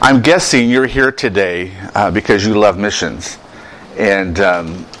I'm guessing you're here today because you love missions. And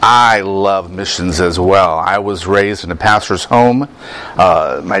I love missions as well. I was raised in a pastor's home.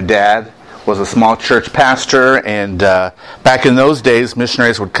 My dad was a small church pastor, and back in those days,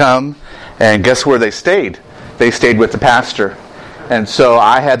 missionaries would come, and guess where they stayed? They stayed with the pastor. And so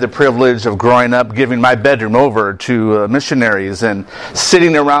I had the privilege of growing up giving my bedroom over to missionaries and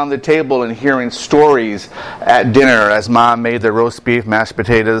sitting around the table and hearing stories at dinner as Mom made the roast beef, mashed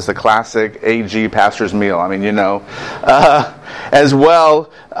potatoes, the classic AG pastor's meal. I mean, as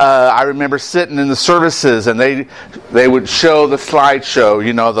well, I remember sitting in the services and they would show the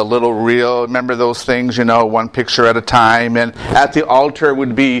slideshow, the little reel. Remember those things, one picture at a time. And at the altar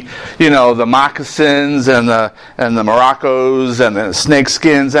would be, the moccasins and the Moroccos and the snake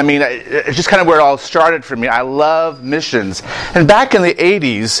skins. I mean, it's just kind of where it all started for me. I love missions. And back in the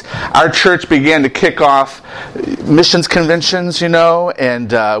 80s, our church began to kick off missions conventions,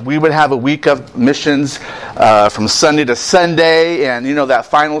 and we would have a week of missions from Sunday to Sunday. And, that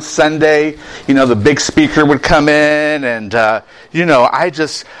final Sunday, the big speaker would come in and, I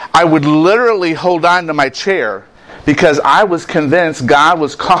would literally hold on to my chair because I was convinced God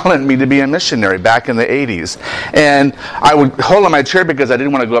was calling me to be a missionary back in the 80s. And I would hold on my chair because I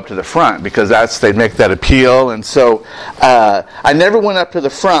didn't want to go up to the front because they'd make that appeal. And so I never went up to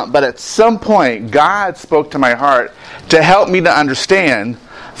the front, but at some point God spoke to my heart to help me to understand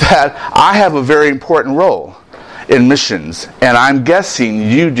that I have a very important role in missions, and I'm guessing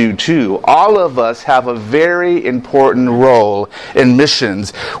you do too. All of us have a very important role in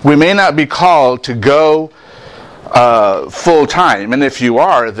missions. We may not be called to go full time, and if you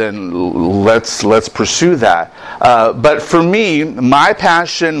are, then let's pursue that. But for me, my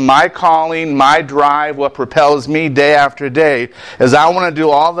passion, my calling, my drive, what propels me day after day is I want to do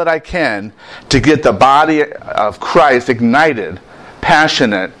all that I can to get the body of Christ ignited,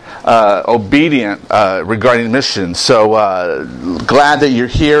 passionate, obedient regarding missions. So glad that you're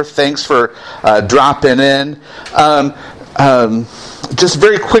here. Thanks for dropping in. Just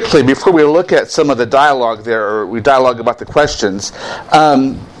very quickly, before we look at some of the dialogue there, or we dialogue about the questions,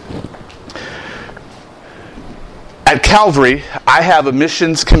 at Calvary, I have a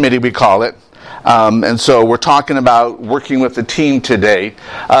missions committee, we call it. And so we're talking about working with the team today.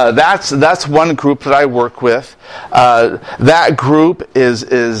 That's one group that I work with. That group is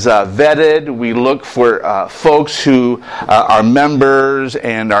vetted. We look for folks who are members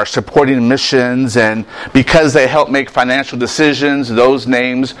and are supporting missions, and because they help make financial decisions, those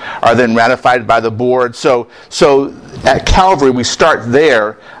names are then ratified by the board. So at Calvary, we start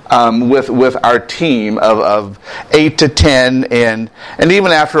there. With our team of 8 to 10, and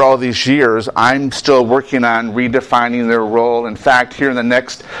even after all these years, I'm still working on redefining their role. In fact, here in the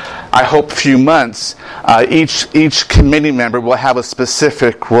next, I hope, few months, each committee member will have a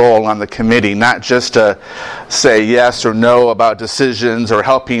specific role on the committee, not just to say yes or no about decisions or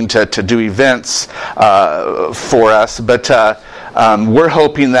helping to do events for us, but we're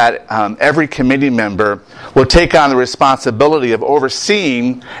hoping that every committee member will take on the responsibility of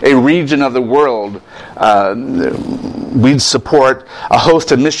overseeing a region of the world. We support a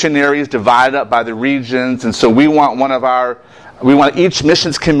host of missionaries divided up by the regions, and so we want each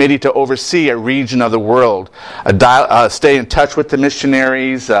missions committee to oversee a region of the world, stay in touch with the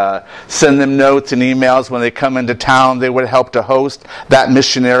missionaries, send them notes and emails when they come into town. They would help to host that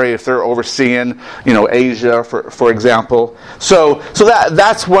missionary if they're overseeing, Asia, for example. So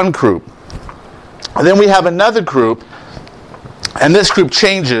that's one group. And then we have another group, and this group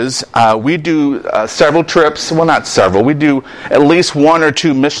changes. We do several trips. Well, not several. We do at least one or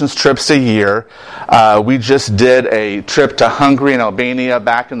two missions trips a year. We just did a trip to Hungary and Albania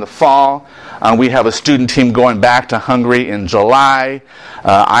back in the fall. We have a student team going back to Hungary in July.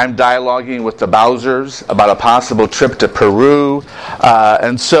 I'm dialoguing with the Bowsers about a possible trip to Peru.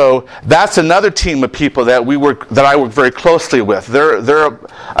 And so that's another team of people that I work very closely with. They're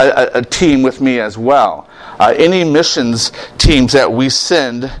a team with me as well. Any missions teams that we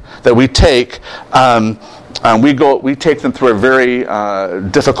send, that we take, we take them through a very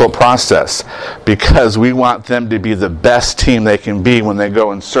difficult process because we want them to be the best team they can be when they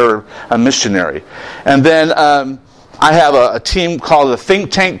go and serve a missionary. And then I have a team called the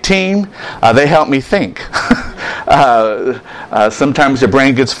Think Tank team. They help me think. Sometimes the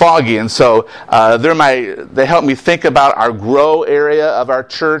brain gets foggy, and so they help me think about our grow area of our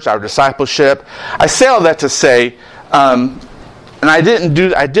church, our discipleship. I say all that to say, and I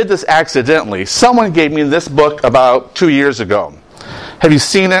did this accidentally. Someone gave me this book about 2 years ago. Have you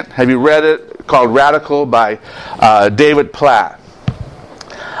seen it? Have you read it? Called Radical by David Platt.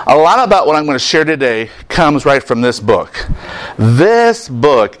 a lot about what I'm going to share today comes right from this book. This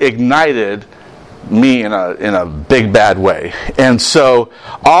book ignited me in a big bad way. And so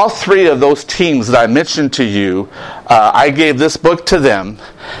all three of those teams that I mentioned to you, I gave this book to them,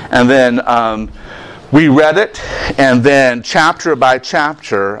 and then we read it, and then chapter by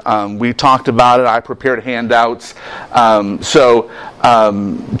chapter we talked about it. I prepared handouts.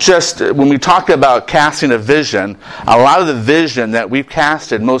 Just when we talk about casting a vision, a lot of the vision that we've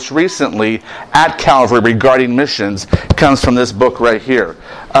casted most recently at Calvary regarding missions comes from this book right here.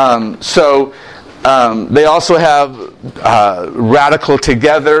 They also have Radical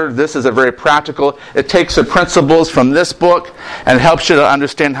Together. This is a very practical. It takes the principles from this book and helps you to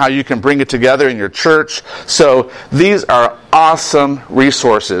understand how you can bring it together in your church. So these are awesome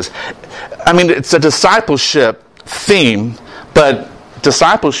resources. I mean, it's a discipleship theme, but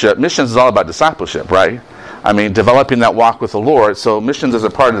discipleship, missions is all about discipleship, right? I mean, developing that walk with the Lord. So missions is a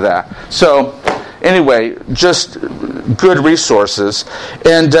part of that. So anyway, just good resources.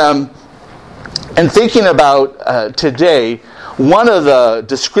 And thinking about today, one of the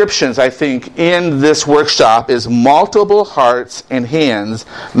descriptions, I think, in this workshop is multiple hearts and hands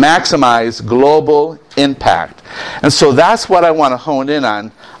maximize global impact. And so that's what I want to hone in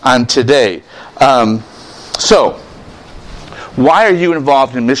on today. So, why are you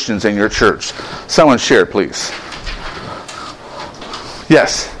involved in missions in your church? Someone share, please.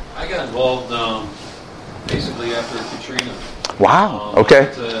 Yes? I got involved basically after Katrina. Wow, okay.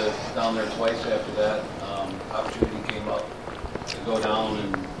 I went down there twice after that. Opportunity came up to go down,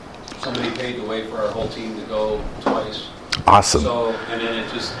 and somebody paid the way for our whole team to go twice. Awesome. So, and then it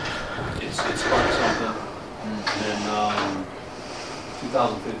sparked something. And then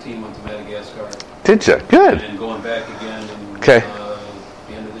 2015 went to Madagascar. Did you? Good. And going back again in okay.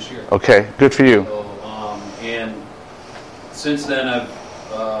 The end of this year. Okay, good for you. So, and since then I've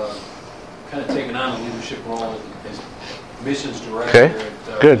kind of taken on a leadership role as missions director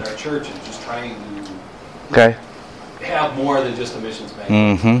at our church, and just trying to have more than just a missions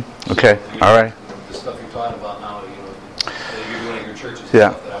magazine. Mm-hmm. Okay. So, all right. The stuff you're talking about now, that you're doing at your churches,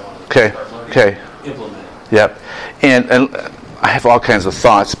 yeah. Stuff that I want to start learning and implement. Yep. And I have all kinds of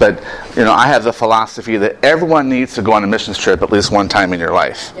thoughts, but I have the philosophy that everyone needs to go on a missions trip at least one time in your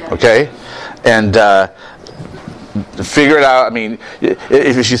life. Yeah. Okay? And figure it out. I mean,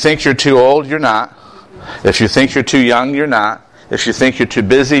 if you think you're too old, you're not. If you think you're too young, you're not. If you think you're too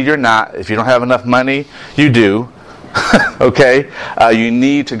busy, you're not. If you don't have enough money, you do. Okay? You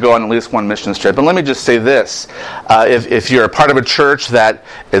need to go on at least one missions trip. And let me just say this. If you're a part of a church that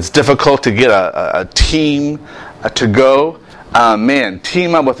it's difficult to get a team to go,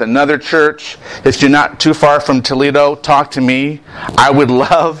 team up with another church. If you're not too far from Toledo, talk to me. I would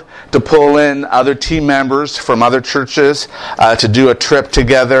love to pull in other team members from other churches to do a trip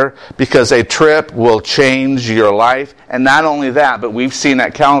together, because a trip will change your life. And not only that, but we've seen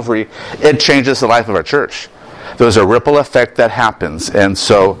at Calvary, it changes the life of our church. There's a ripple effect that happens, and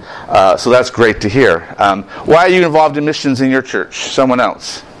so that's great to hear. Why are you involved in missions in your church? Someone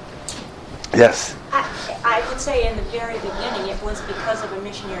else? Yes. I would say in the very beginning it was because of a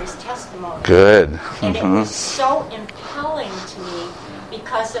missionary's testimony. Good. And it was so impelling to me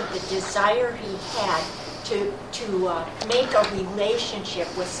because of the desire he had to make a relationship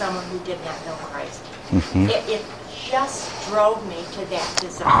with someone who did not know Christ. Mm-hmm. It just drove me to that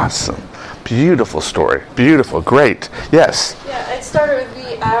desire. Awesome. Beautiful story. Beautiful. Great. Yes. Yeah, it started with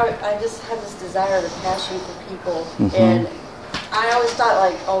me. I just had this desire, the passion for people. Mm-hmm. And I always thought,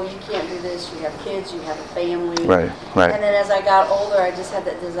 like, oh, you can't do this. You have kids. You have a family. Right. And then as I got older, I just had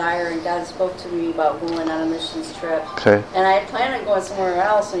that desire, and God spoke to me about going on a missions trip. Okay. And I had planned on going somewhere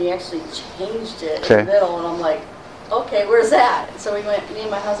else, and He actually changed it in the middle. And I'm like, okay, where's that? So me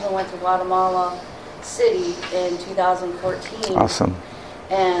and my husband went to Guatemala City in 2014. Awesome.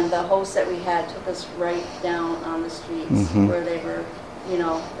 And the host that we had took us right down on the streets where they were,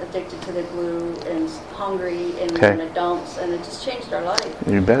 addicted to the glue and hungry and in the dumps, and it just changed our life.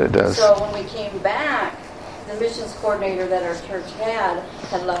 You bet it does. So when we came back, the missions coordinator that our church had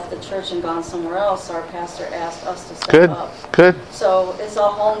left the church and gone somewhere else, so our pastor asked us to step up. Good. So it's a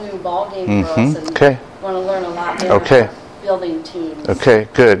whole new ballgame for us, and want to learn a lot more about building teams. Okay,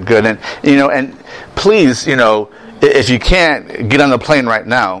 good. And and please, if you can't get on the plane right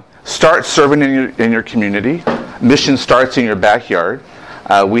now, start serving in your community. Mission starts in your backyard.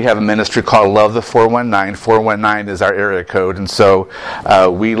 We have a ministry called Love the 419. 419 is our area code, and so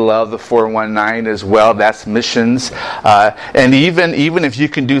we love the 419 as well. That's missions. And even if you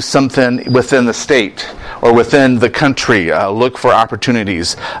can do something within the state, or within the country. Look for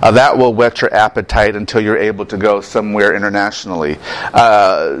opportunities. That will whet your appetite until you're able to go somewhere internationally.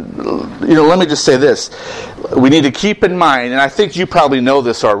 Let me just say this. We need to keep in mind, and I think you probably know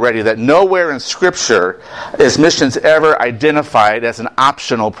this already, that nowhere in Scripture is missions ever identified as an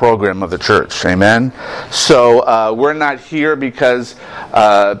optional program of the church. Amen? So we're not here because...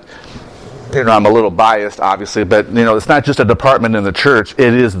 I'm a little biased, obviously, but, it's not just a department in the church.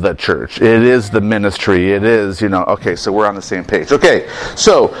 It is the church. It is the ministry. It is, okay, so we're on the same page. Okay,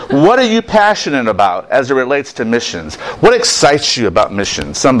 so what are you passionate about as it relates to missions? What excites you about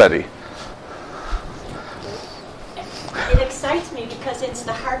missions? Somebody. It excites me because it's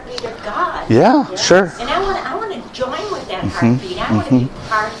the heartbeat of God. Yeah, yes. Sure. And I want to join with that heartbeat. I want to be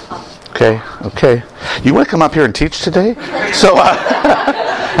part of it. Okay. You want to come up here and teach today? So,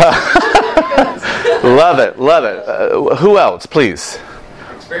 love it. Who else, please?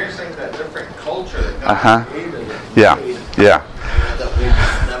 Experiencing that different culture that God created. Yeah. That we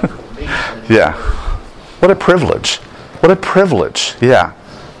never meet. Yeah. What a privilege. Yeah.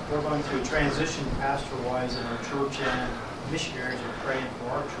 We're going through a transition pastor-wise in our church, and missionaries are praying for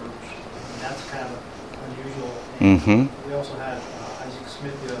our church. And that's kind of unusual. And we also had Isaac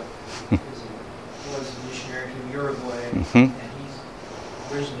Smith, was a missionary from Uruguay, and he's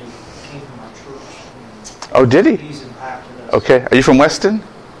originally came from our church. Oh, did he? He's impacted us. Okay. Are you from Weston?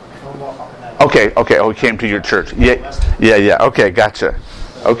 Okay. Oh, he came to your church. Yeah. Okay, gotcha.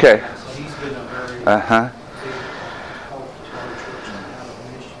 Okay. So he's been a very big help to our church and have a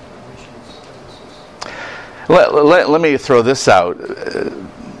missions. Let me throw this out.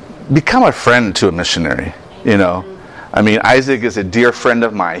 Become a friend to a missionary, I mean, Isaac is a dear friend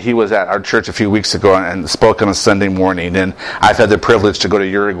of mine. He was at our church a few weeks ago and spoke on a Sunday morning, and I've had the privilege to go to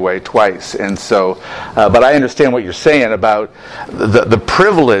Uruguay twice. And so, but I understand what you're saying about the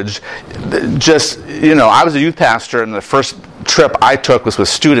privilege. Just, I was a youth pastor, and the first trip I took was with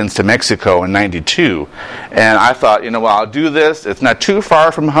students to Mexico in '92. And I thought, I'll do this. It's not too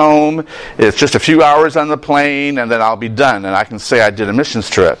far from home. It's just a few hours on the plane, and then I'll be done. And I can say I did a missions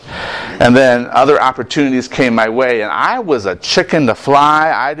trip. And then other opportunities came my way, and I was a chicken to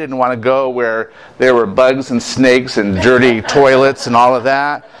fly. I didn't want to go where there were bugs and snakes and dirty toilets and all of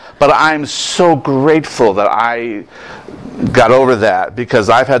that. But I'm so grateful that I got over that, because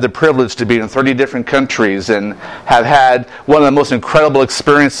I've had the privilege to be in 30 different countries and have had one of the most incredible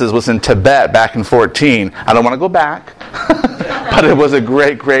experiences was in Tibet back in 2014. I don't want to go back, but it was a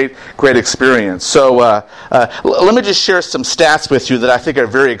great experience. So let me just share some stats with you that I think are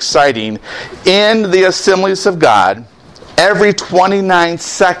very exciting. In the Assemblies of God, every 29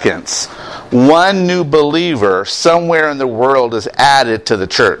 seconds, one new believer somewhere in the world is added to the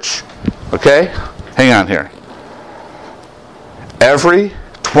church. Okay? Hang on here. Every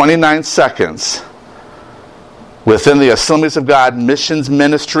 29 seconds, within the Assemblies of God missions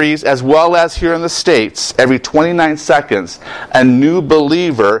ministries, as well as here in the States, every 29 seconds, a new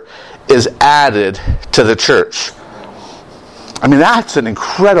believer is added to the church. I mean, that's an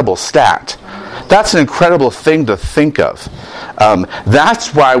incredible stat. That's an incredible thing to think of.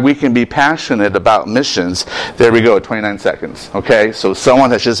 That's why we can be passionate about missions. There we go, 29 seconds. Okay, so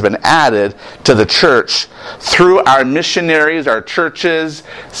someone has just been added to the church through our missionaries, our churches,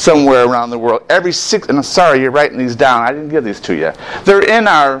 somewhere around the world. And I'm sorry, you're writing these down. I didn't give these to you. They're in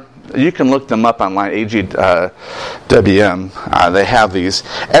our... You can look them up online, AGWM. They have these.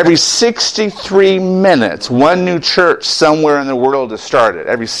 Every 63 minutes, one new church somewhere in the world is started.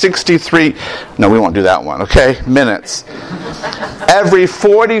 Every 63... No, we won't do that one, okay? Minutes. Every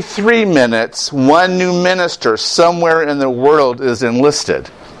 43 minutes, one new minister somewhere in the world is enlisted.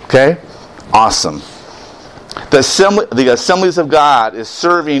 Okay? Awesome. The Assemblies of God is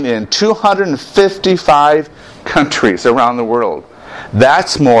serving in 255 countries around the world.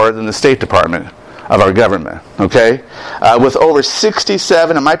 That's more than the State Department of our government, okay? With over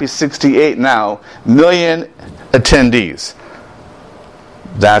 67, it might be 68 now, million attendees.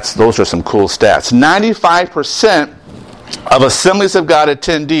 Those are some cool stats. 95% of Assemblies of God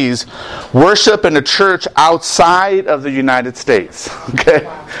attendees worship in a church outside of the United States, okay?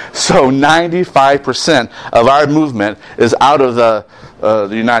 So 95% of our movement is out of the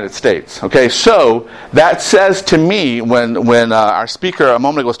United States. Okay, so that says to me, when our speaker a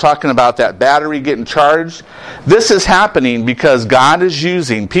moment ago was talking about that battery getting charged, this is happening because God is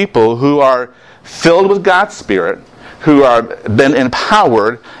using people who are filled with God's Spirit, who are been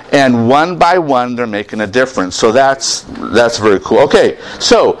empowered, and one by one they're making a difference. So that's very cool. Okay,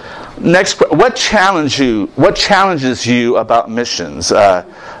 so next, what challenges you about missions?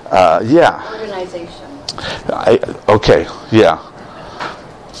 Yeah. Organization. Okay. Yeah.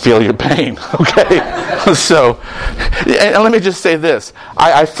 feel your pain, okay? So, and let me just say this.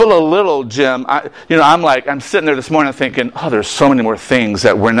 I feel a little, Jim, I'm sitting there this morning thinking, oh, there's so many more things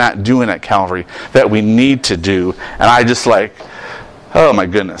that we're not doing at Calvary that we need to do. And I just oh my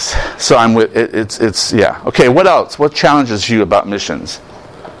goodness. So I'm with, it's yeah. Okay, what else? What challenges you about missions?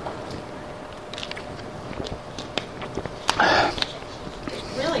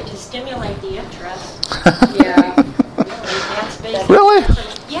 Really, to stimulate the interest. Yeah. Really?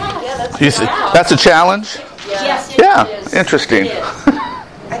 Yeah, that's a challenge? Yes, it is. Interesting. It is.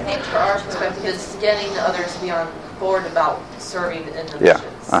 I think for our perspective, it's getting others to be on board about serving in the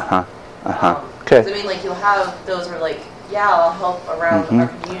missions. Okay. I mean, you'll have those who are I'll help around our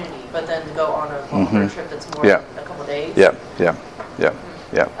community, but then to go on a longer trip that's more than a couple of days. Yeah. I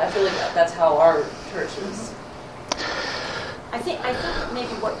feel like that's how our church is. I think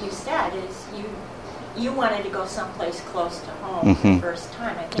maybe what you said is you wanted to go someplace close to home for the first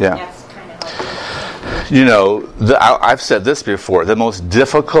time. I think that's kind of how I've said this before. The most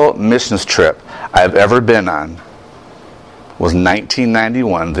difficult missions trip I've ever been on was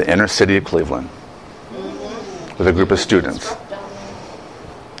 1991, the inner city of Cleveland, with a group of students.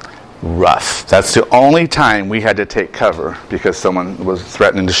 Rough. That's the only time we had to take cover because someone was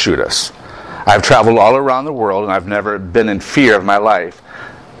threatening to shoot us. I've traveled all around the world, and I've never been in fear of my life,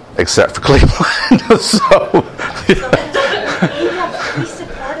 except for Cleveland. we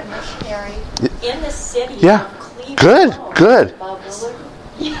support a missionary in the city of Cleveland. Good.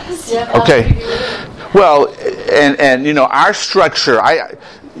 Yes. Okay. Well, and our structure,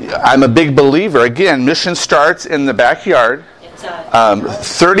 I'm a big believer. Again, mission starts in the backyard.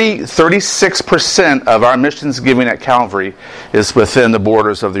 36% of our missions giving at Calvary is within the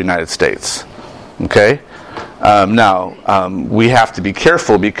borders of the United States. Okay? Now, we have to be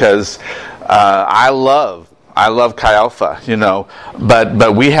careful because I love Chi Alpha,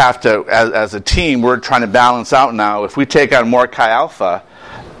 but we have to, as a team, we're trying to balance out now. If we take on more Chi Alpha,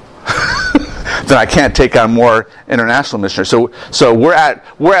 then I can't take on more international missionaries. So we're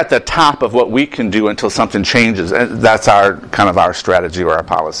at the top of what we can do until something changes, and that's our strategy or our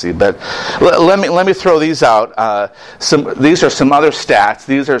policy. But let me throw these out. These are some other stats.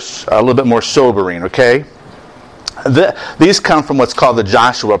 These are a little bit more sobering. Okay. These come from what's called the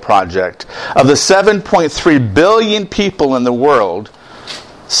Joshua Project. Of the 7.3 billion people in the world,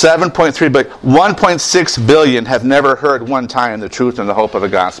 7.3 billion, 1.6 billion have never heard one time the truth and the hope of the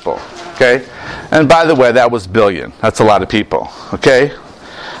gospel. Okay? And by the way, that was billion. That's a lot of people. Okay?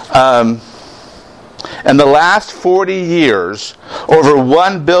 In the last 40 years, over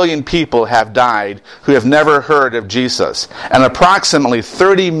 1 billion people have died who have never heard of Jesus. And approximately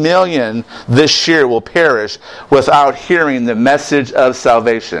 30 million this year will perish without hearing the message of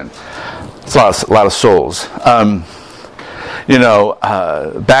salvation. It's a lot of souls.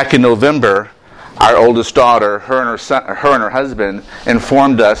 Back in November, our oldest daughter, her and her husband,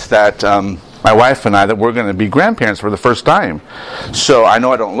 informed us that my wife and I, that we're going to be grandparents for the first time. So I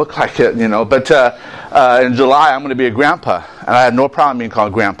know I don't look like it, but in July I'm going to be a grandpa, and I have no problem being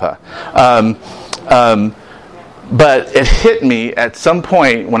called grandpa. But it hit me at some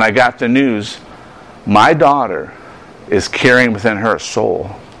point when I got the news, my daughter is carrying within her a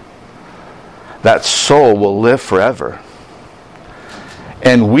soul. That soul will live forever.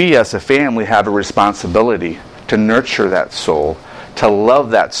 And we as a family have a responsibility to nurture that soul, to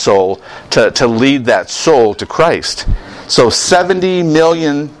love that soul, to lead that soul to Christ. So 70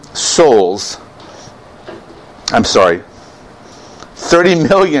 million souls, 30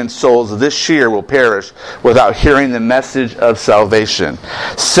 million souls this year will perish without hearing the message of salvation.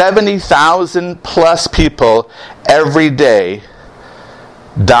 70,000 plus people every day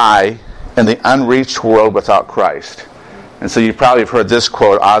die in the unreached world without Christ. And so you probably have heard this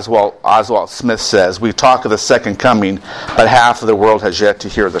quote. Oswald Smith says, "We talk of the second coming, but half of the world has yet to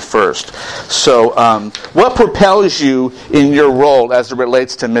hear the first." So what propels you in your role as it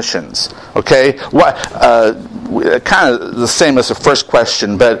relates to missions? Okay? What kind of the same as the first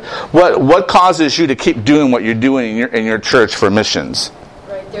question, but what causes you to keep doing what you're doing in your church for missions?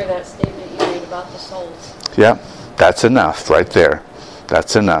 Right there, that statement you made about the souls. Yeah, that's enough right there.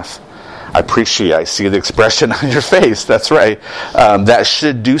 That's enough. I see the expression on your face. That's right. That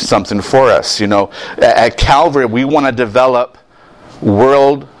should do something for us. At Calvary, we want to develop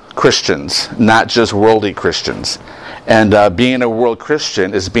world Christians, not just worldly Christians. And being a world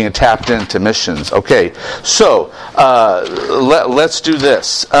Christian is being tapped into missions. Okay, so let's do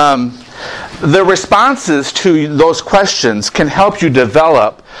this. The responses to those questions can help you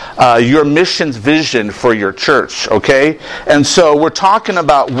develop your missions vision for your church, okay? And so we're talking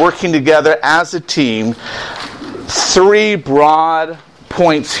about working together as a team, 3 broad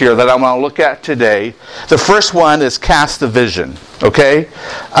points here that I want to look at today. The first one is cast the vision. Okay?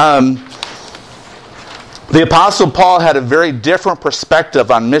 The Apostle Paul had a very different perspective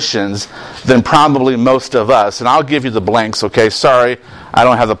on missions than probably most of us. And I'll give you the blanks, okay? Sorry, I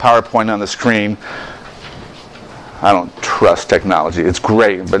don't have the PowerPoint on the screen. I don't trust technology. It's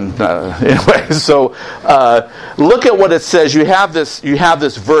great, but anyway. So look at what it says. You have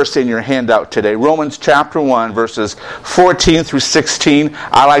this verse in your handout today. Romans chapter 1, verses 14 through 16.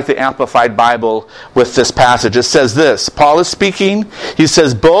 I like the Amplified Bible with this passage. It says this. Paul is speaking. He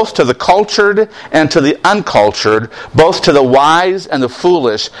says, both to the cultured and to the uncultured, both to the wise and the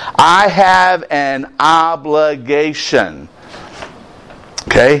foolish, I have an obligation.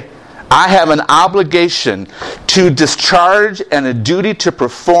 Okay? I have an obligation to discharge and a duty to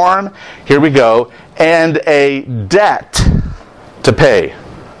perform, here we go, and a debt to pay.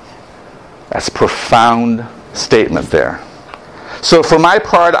 That's a profound statement there. So for my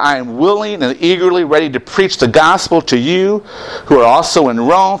part, I am willing and eagerly ready to preach the gospel to you who are also in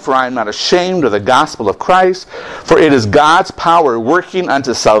Rome, for I am not ashamed of the gospel of Christ, for it is God's power working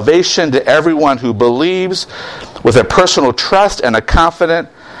unto salvation to everyone who believes, with a personal trust and a confident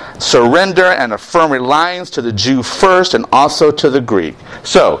surrender and a firm reliance to the Jew first and also to the Greek.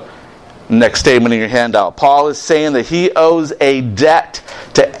 So, next statement in your handout. Paul is saying that he owes a debt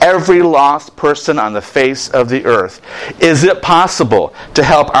to every lost person on the face of the earth. Is it possible to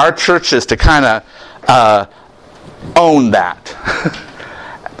help our churches to kind of own that?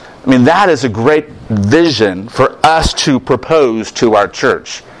 I mean, that is a great vision for us to propose to our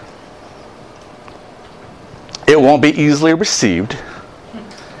church. It won't be easily received.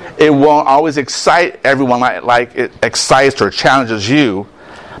 It won't always excite everyone like it excites or challenges you,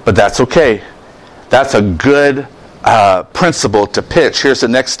 but that's okay. That's a good principle to pitch. Here's the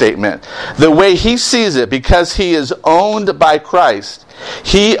next statement. The way he sees it, because he is owned by Christ,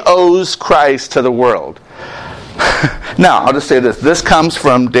 he owes Christ to the world. Now, I'll just say this. This comes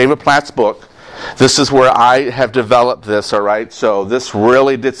from David Platt's book. This is where I have developed this, all right? So this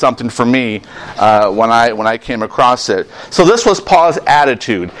really did something for me when I came across it. So this was Paul's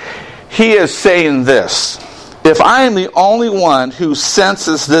attitude. He is saying this. If I am the only one who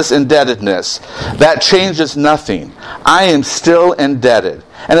senses this indebtedness, that changes nothing. I am still indebted.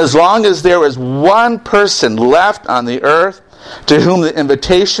 And as long as there is one person left on the earth to whom the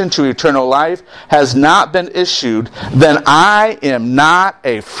invitation to eternal life has not been issued, then I am not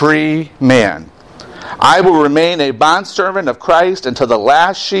a free man. I will remain a bondservant of Christ until the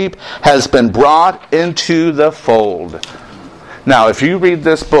last sheep has been brought into the fold. Now, if you read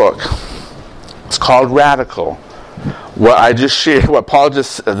this book, it's called Radical. What I just shared, what Paul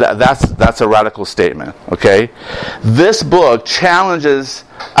just, that's a radical statement, okay? This book challenges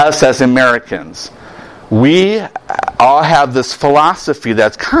us as Americans. We all have this philosophy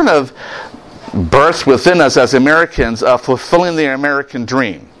that's kind of birthed within us as Americans of fulfilling the American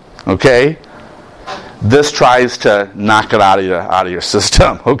dream, okay? This tries to knock it out of your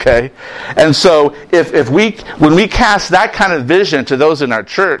system, okay? And so when we cast that kind of vision to those in our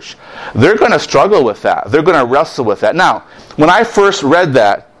church, they're going to struggle with that. They're going to wrestle with that. Now, when I first read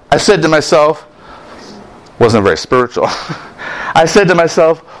that, I said to myself, wasn't very spiritual. I said to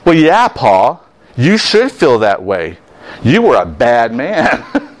myself, well, yeah, Paul, you should feel that way. You were a bad man.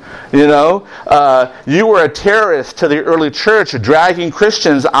 You know, you were a terrorist to the early church, dragging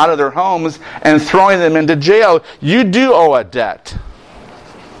Christians out of their homes and throwing them into jail. You do owe a debt.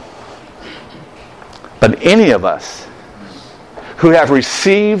 But any of us who have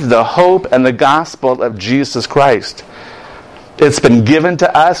received the hope and the gospel of Jesus Christ, it's been given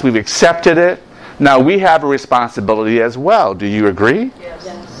to us. We've accepted it. Now we have a responsibility as well. Do you agree? Yes.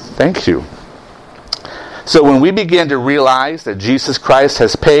 Thank you. So when we begin to realize that Jesus Christ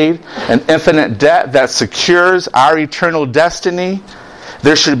has paid an infinite debt that secures our eternal destiny,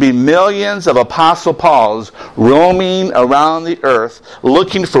 there should be millions of Apostle Pauls roaming around the earth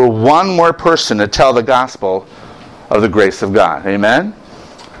looking for one more person to tell the gospel of the grace of God. Amen?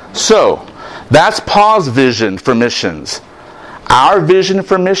 So, that's Paul's vision for missions. Our vision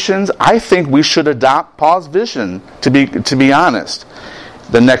for missions, I think we should adopt Paul's vision, to be honest.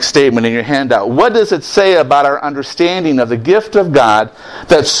 The next statement in your handout. What does it say about our understanding of the gift of God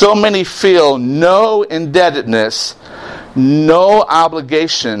that so many feel no indebtedness, no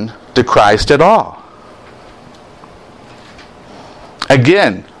obligation to Christ at all?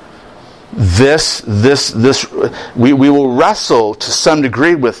 Again, we will wrestle to some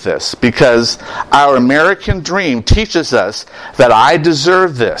degree with this because our American dream teaches us that I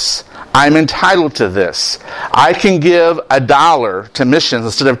deserve this. I'm entitled to this. I can give $1 to missions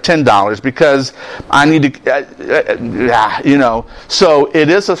instead of $10 because I need to, So it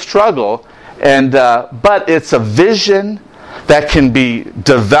is a struggle, but it's a vision that can be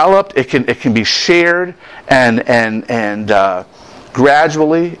developed. It can be shared, and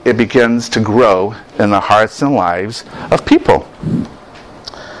gradually it begins to grow in the hearts and lives of people.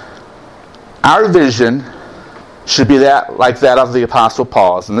 Our vision should be like that of the Apostle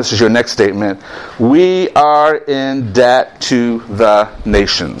Paul's. And this is your next statement. We are in debt to the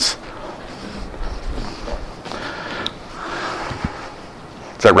nations.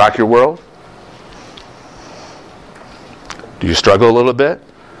 Does that rock your world? Do you struggle a little bit?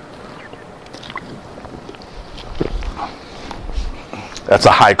 That's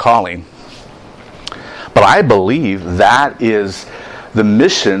a high calling. But I believe that is the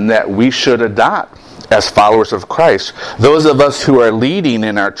mission that we should adopt as followers of Christ. Those of us who are leading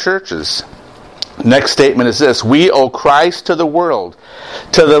in our churches. Next statement is this. We owe Christ to the world,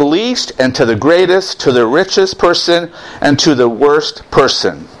 to the least and to the greatest, to the richest person and to the worst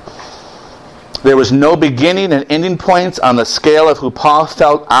person. There was no beginning and ending points on the scale of who Paul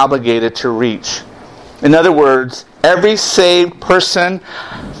felt obligated to reach. In other words, every saved person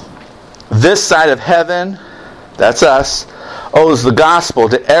this side of heaven, that's us, owes the gospel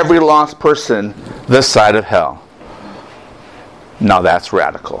to every lost person this side of hell. Now that's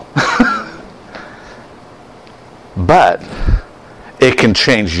radical. But it can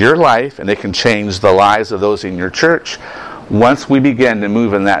change your life, and it can change the lives of those in your church once we begin to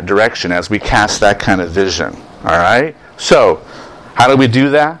move in that direction as we cast that kind of vision. All right? So, how do we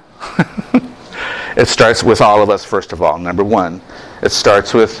do that? It starts with all of us, first of all. Number one, it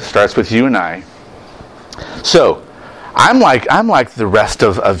starts with you and I. So, I'm like the rest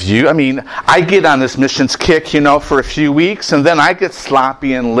of you. I mean, I get on this missions kick, for a few weeks, and then I get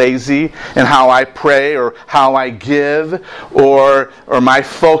sloppy and lazy in how I pray or how I give or my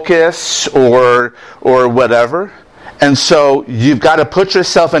focus or whatever. And so you've got to put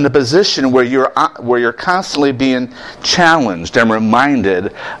yourself in a position where you're constantly being challenged and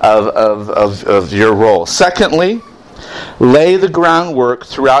reminded of your role. Secondly, lay the groundwork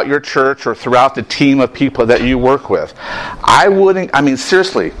throughout your church or throughout the team of people that you work with.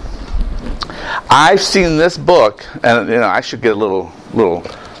 Seriously, I've seen this book, and I should get a little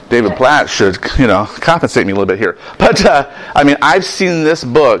David Platt should, compensate me a little bit here. But, I've seen this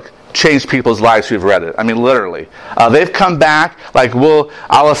book change people's lives who've read it. Literally. They've come back,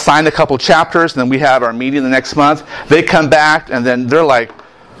 I'll assign a couple chapters, and then we have our meeting the next month. They come back, and then they're like,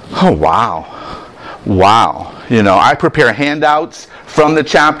 oh, wow. I prepare handouts from the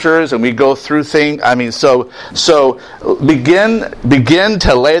chapters, and we go through things. So begin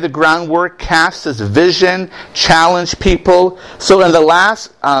to lay the groundwork, cast this vision, challenge people. So in the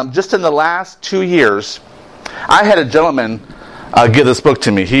last 2 years, I had a gentleman give this book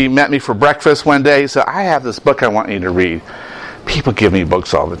to me. He met me for breakfast one day. He said, I have this book I want you to read. People give me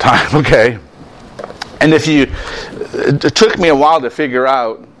books all the time, okay? And it took me a while to figure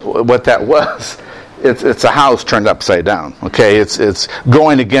out what that was. It's a house turned upside down, okay? It's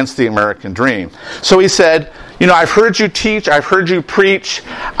going against the American dream. So he said, I've heard you teach, I've heard you preach,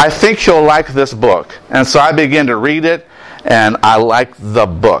 I think you'll like this book. And so I began to read it, and I like the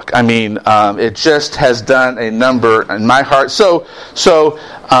book. It just has done a number in my heart. So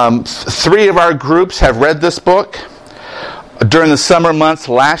 3 of our groups have read this book. During the summer months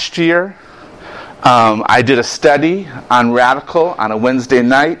last year, I did a study on Radical on a Wednesday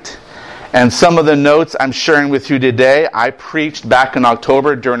night. And some of the notes I'm sharing with you today, I preached back in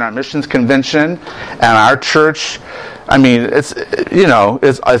October during our missions convention, and our church. It's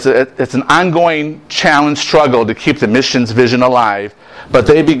an ongoing challenge, struggle to keep the missions vision alive, but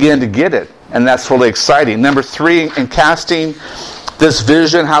they begin to get it, and that's really exciting. Number 3, in casting this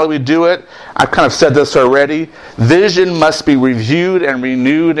vision, how do we do it? I've kind of said this already. Vision must be reviewed and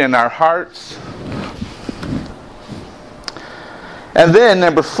renewed in our hearts. And then,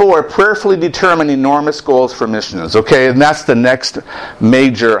 number 4, prayerfully determine enormous goals for missions. Okay, and that's the next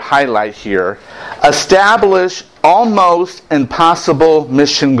major highlight here. Establish almost impossible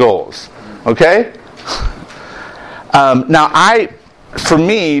mission goals. Okay?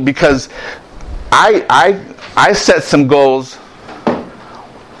 Because I set some goals.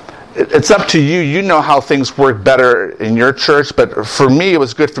 It's up to you. You know how things work better in your church, but for me, it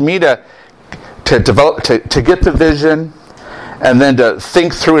was good for me to develop, to get the vision, and then to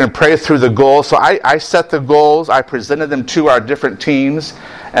think through and pray through the goals. So I set the goals, I presented them to our different teams,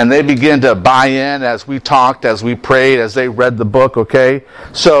 and they began to buy in as we talked, as we prayed, as they read the book, okay?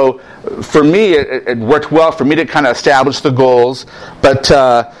 So for me, it worked well for me to kind of establish the goals. But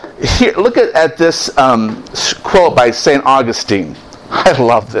here, look at this quote by St. Augustine. I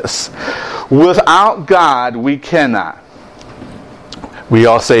love this. Without God, we cannot. We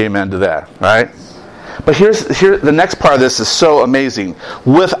all say amen to that, right? But here, the next part of this is so amazing.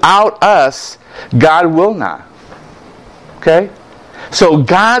 Without us, God will not. Okay? So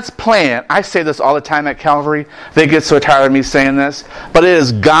God's plan, I say this all the time at Calvary. They get so tired of me saying this. But it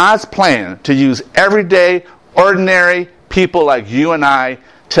is God's plan to use everyday, ordinary people like you and I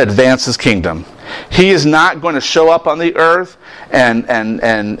to advance His kingdom. He is not going to show up on the earth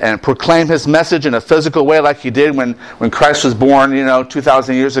and proclaim His message in a physical way like He did when Christ was born,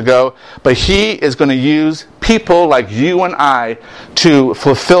 2,000 years ago. But He is going to use people like you and I to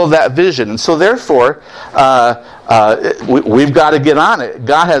fulfill that vision. And so therefore, we've got to get on it.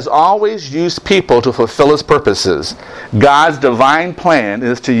 God has always used people to fulfill His purposes. God's divine plan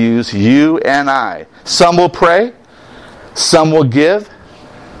is to use you and I. Some will pray, some will give,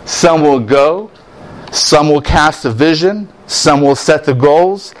 some will go, some will cast a vision, some will set the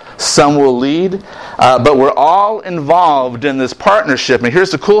goals, some will lead. But we're all involved in this partnership. And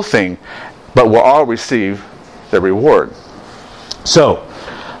here's the cool thing, but we'll all receive the reward. So,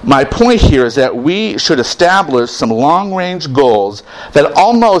 my point here is that we should establish some long-range goals that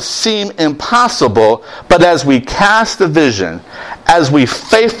almost seem impossible, but as we cast the vision, as we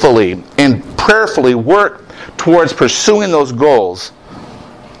faithfully and prayerfully work towards pursuing those goals,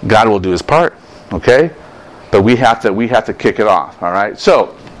 God will do His part, okay? But we have to kick it off, all right?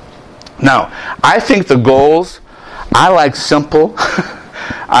 So, now, I think the goals, I like simple.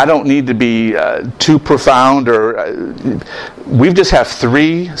 I don't need to be too profound, or we just have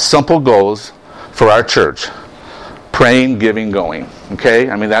 3 simple goals for our church: praying, giving, going. Okay,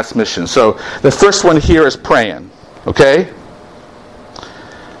 I mean that's mission. So the first one here is praying. Okay.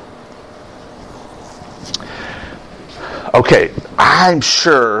 Okay, I'm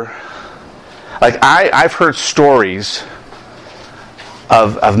sure. Like I've heard stories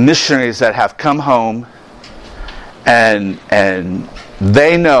of missionaries that have come home and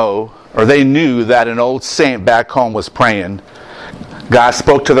they know, or they knew that an old saint back home was praying. God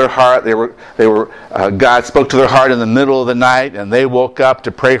spoke to their heart. God spoke to their heart in the middle of the night, and they woke up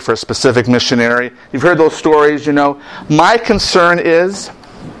to pray for a specific missionary. You've heard those stories, My concern is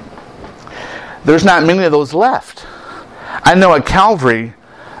there's not many of those left. I know at Calvary,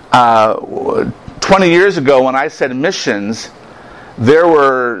 20 years ago when I said missions, there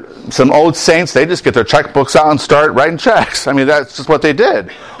were some old saints, they just get their checkbooks out and start writing checks. I mean, that's just what they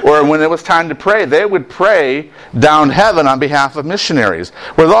did. Or when it was time to pray, they would pray down heaven on behalf of missionaries.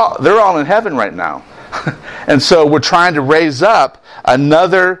 They're all in heaven right now. And so we're trying to raise up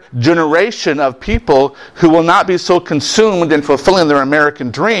another generation of people who will not be so consumed in fulfilling their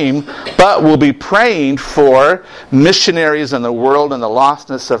American dream, but will be praying for missionaries in the world and the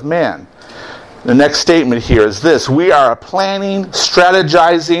lostness of man. The next statement here is this: we are a planning,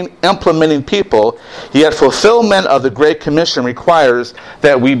 strategizing, implementing people, yet fulfillment of the Great Commission requires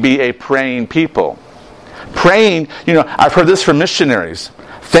that we be a praying people. Praying, I've heard this from missionaries.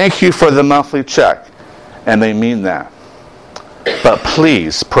 Thank you for the monthly check. And they mean that. But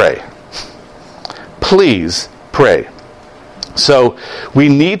please pray. Please pray. So we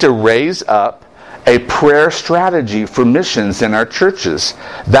need to raise up a prayer strategy for missions in our churches.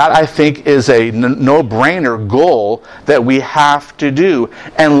 That, I think, is a no-brainer goal that we have to do.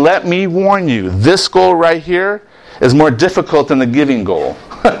 And let me warn you, this goal right here is more difficult than the giving goal.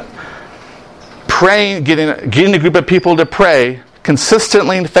 Praying, getting a group of people to pray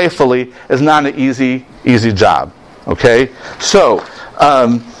consistently and faithfully is not an easy job. Okay? So,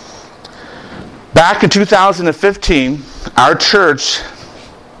 back in 2015, our church,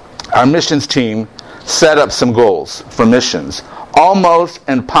 our missions team, set up some goals for missions. Almost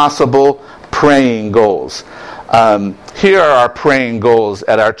impossible praying goals. Here are our praying goals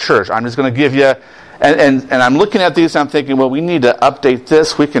at our church. I'm just going to give you, and I'm looking at these, I'm thinking, well, we need to update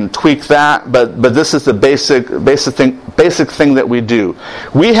this, we can tweak that, but this is the basic thing that we do.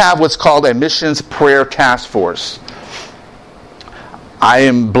 We have what's called a missions prayer task force. I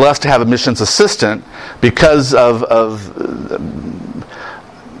am blessed to have a missions assistant because of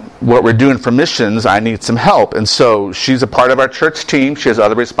what we're doing for missions. I need some help, and so she's a part of our church team. She has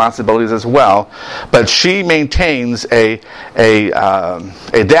other responsibilities as well, but she maintains a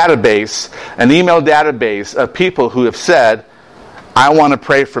database, an email database of people who have said, I want to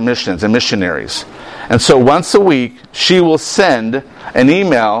pray for missions and missionaries. And so once a week, she will send an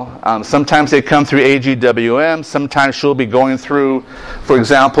email. Sometimes they come through AGWM. Sometimes she'll be going through, for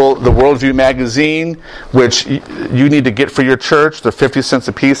example, the Worldview magazine, which you need to get for your church. They're 50 cents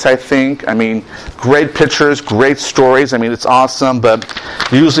a piece, I think. I mean, great pictures, great stories. I mean, it's awesome. But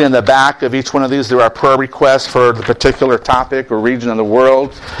usually in the back of each one of these, there are prayer requests for the particular topic or region of the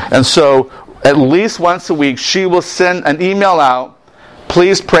world. And so at least once a week, she will send an email out.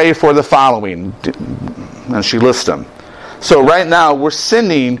 Please pray for the following. And she lists them. So right now, we're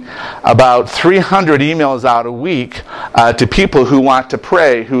sending about 300 emails out a week to people who want to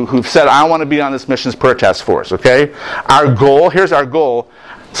pray, who've said, I want to be on this missions prayer task force, okay? Our goal, here's our goal.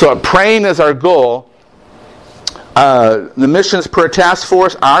 So praying is our goal. The missions prayer task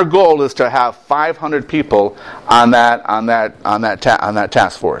force, our goal is to have 500 people on that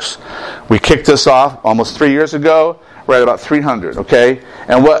task force. We kicked this off almost 3 years ago. We're at about 300, okay?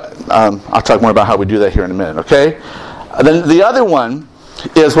 And I'll talk more about how we do that here in a minute, okay? Then the other one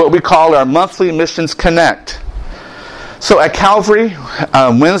is what we call our monthly Missions Connect. So at Calvary,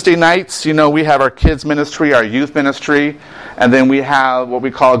 Wednesday nights, we have our kids ministry, our youth ministry, and then we have what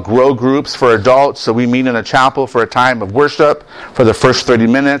we call grow groups for adults. So we meet in a chapel for a time of worship for the first 30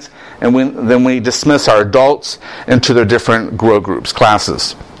 minutes, and then we dismiss our adults into their different grow groups,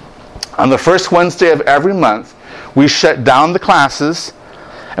 classes. On the first Wednesday of every month, we shut down the classes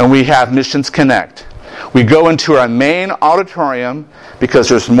and we have Missions Connect. We go into our main auditorium because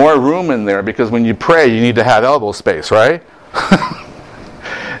there's more room in there, because when you pray, you need to have elbow space, right?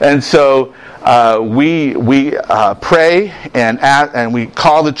 And so we pray and we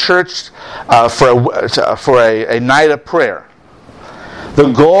call the church for a night of prayer.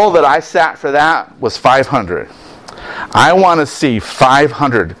 The goal that I set for that was 500. I want to see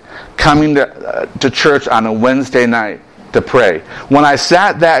 500 coming to church on a Wednesday night to pray. When I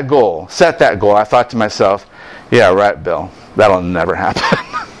set that goal, I thought to myself, yeah, right, Bill, that'll never happen.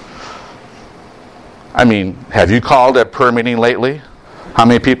 I mean, have you called a prayer meeting lately? How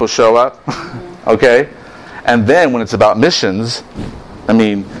many people show up? Okay? And then when it's about missions, I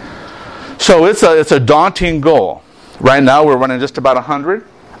mean, so it's a daunting goal. Right now we're running just about 100.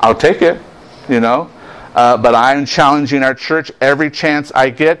 I'll take it, But I'm challenging our church every chance I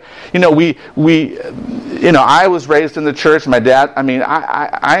get. I was raised in the church. My dad,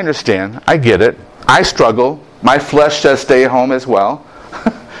 I understand. I get it. I struggle. My flesh says stay home as well.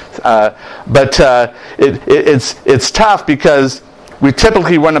 But it's tough because we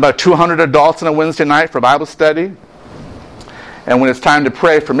typically run about 200 adults on a Wednesday night for Bible study. And when it's time to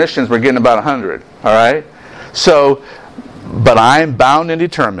pray for missions, we're getting about 100. All right? So, but I'm bound and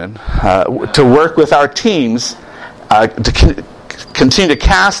determined to work with our teams to continue to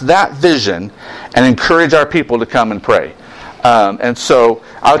cast that vision and encourage our people to come and pray. And so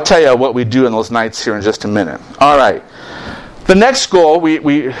I'll tell you what we do in those nights here in just a minute. All right. The next goal,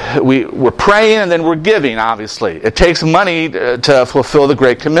 we're praying and then we're giving, obviously. It takes money to fulfill the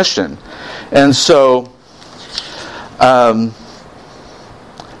Great Commission. And so, and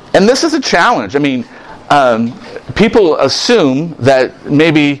this is a challenge. People assume that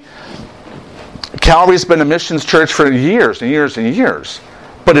maybe Calvary's been a missions church for years and years and years.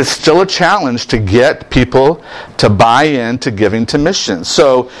 But it's still a challenge to get people to buy in to giving to missions.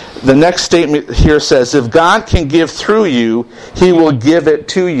 So the next statement here says, if God can give through you, He will give it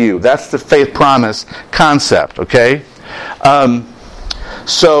to you. That's the faith promise concept, okay?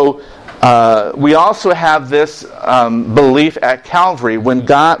 We also have this belief at Calvary,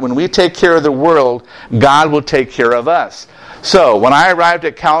 when we take care of the world, God will take care of us. So when I arrived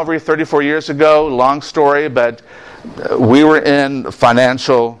at Calvary 34 years ago, long story, but we were in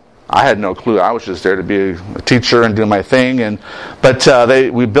financial, I had no clue. I was just there to be a teacher and do my thing. But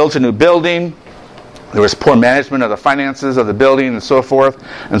we built a new building. There was poor management of the finances of the building and so forth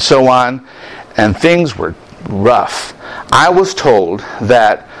and so on. And things were rough. I was told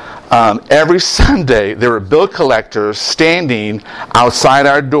that every Sunday there were bill collectors standing outside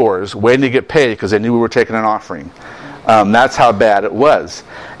our doors waiting to get paid because they knew we were taking an offering. That's how bad it was.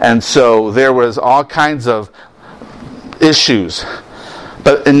 And so there was all kinds of issues.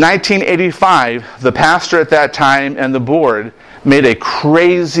 But in 1985, the pastor at that time and the board made a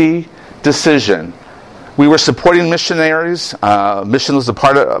crazy decision. We were supporting missionaries. Mission was a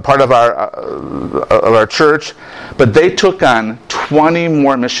part of our church, but they took on 20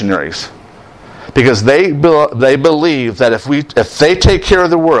 more missionaries because they believe that if they take care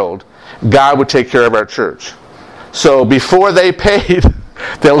of the world, God would take care of our church. So before they paid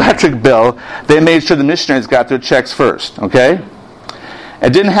the electric bill, they made sure the missionaries got their checks first. Okay,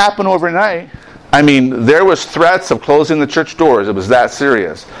 it didn't happen overnight. I mean, there was threats of closing the church doors. It was that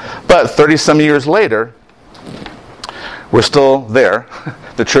serious. But 30-some years later, we're still there.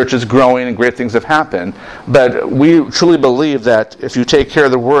 The church is growing and great things have happened. But we truly believe that if you take care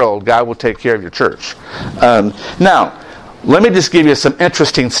of the world, God will take care of your church. Now, let me just give you some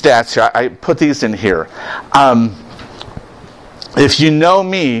interesting stats here. I put these in here. If you know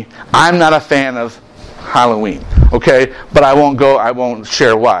me, I'm not a fan of Halloween. Okay? But I won't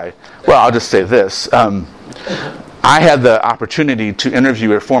share why. Well, I'll just say this. I had the opportunity to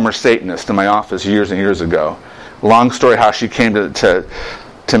interview a former Satanist in my office years and years ago. Long story how she came to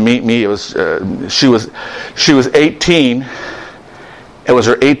meet me. It was she was 18. It was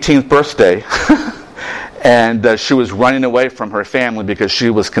her 18th birthday, and she was running away from her family because she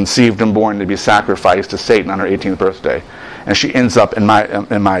was conceived and born to be sacrificed to Satan on her 18th birthday, and she ends up in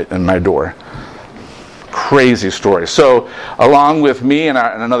my door. Crazy story. So, along with me and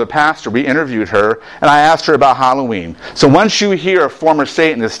another pastor, we interviewed her, and I asked her about Halloween. So, once you hear a former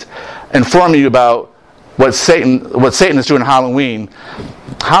Satanist inform you about what Satanists do on Halloween,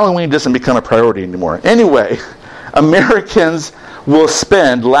 Halloween doesn't become a priority anymore. Anyway, Americans will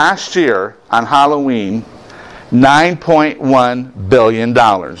spend last year on Halloween $9.1 billion.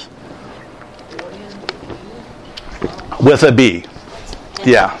 With a B.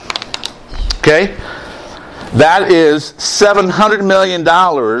 Yeah. Okay? That is $700 million,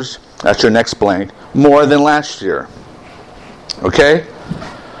 that's your next blank, more than last year. Okay?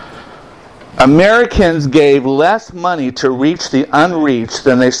 Americans gave less money to reach the unreached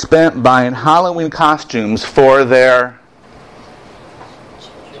than they spent buying Halloween costumes for their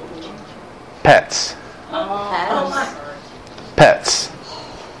pets. Pets.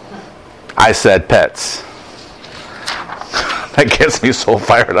 I said pets. That gets me so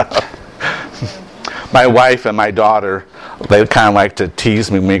fired up. My wife and my daughter, they kind of like to tease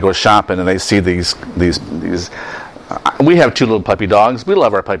me when we go shopping and they see these. We have 2 little puppy dogs. We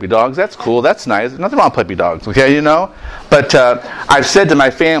love our puppy dogs. That's cool. That's nice. Nothing wrong with puppy dogs, okay, you know? But I've said to my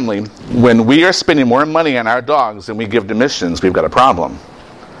family, when we are spending more money on our dogs than we give to missions, we've got a problem.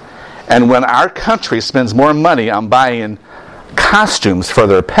 And when our country spends more money on buying costumes for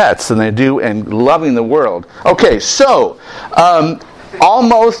their pets than they do in loving the world. Okay, so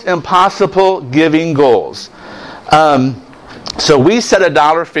almost impossible giving goals. So we set a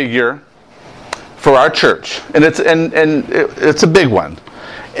dollar figure for our church, and it's a big one.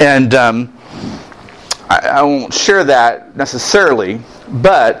 And I won't share that necessarily,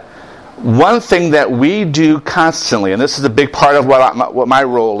 but one thing that we do constantly, and this is a big part of what my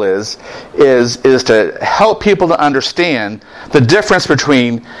role is to help people to understand the difference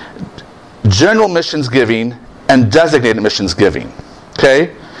between general missions giving and designated missions giving.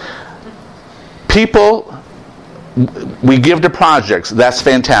 Okay? People, we give to projects. That's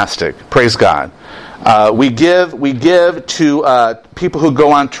fantastic. Praise God. We give to people who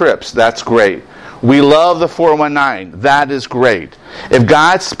go on trips. That's great. We love the 419. That is great. If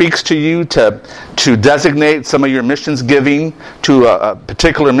God speaks to you to designate some of your missions giving to a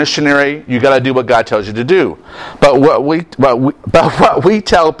particular missionary, you got to do what God tells you to do. But what we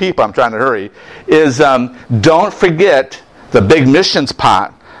tell people, I'm trying to hurry, is don't forget the big missions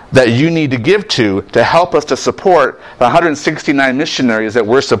pot that you need to give to help us to support the 169 missionaries that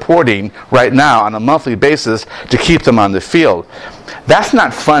we're supporting right now on a monthly basis to keep them on the field. That's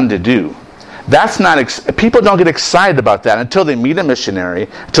not fun to do. People don't get excited about that until they meet a missionary,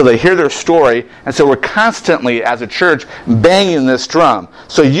 until they hear their story, and so we're constantly, as a church, banging this drum.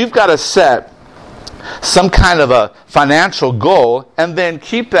 So you've got to set some kind of a financial goal and then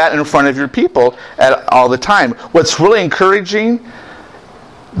keep that in front of your people all the time. What's really encouraging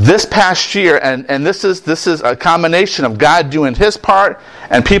this past year, and this is a combination of God doing His part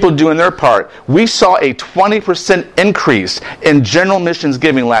and people doing their part. We saw a 20% increase in general missions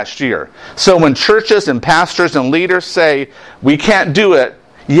giving last year. So when churches and pastors and leaders say, we can't do it,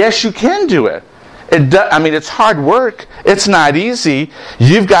 yes, you can do it. It's hard work. It's not easy.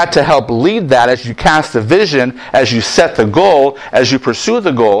 You've got to help lead that as you cast the vision, as you set the goal, as you pursue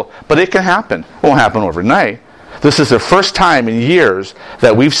the goal. But it can happen. It won't happen overnight. This is the first time in years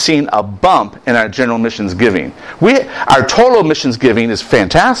that we've seen a bump in our general missions giving. Our total missions giving is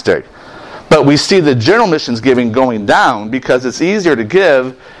fantastic, but we see the general missions giving going down because it's easier to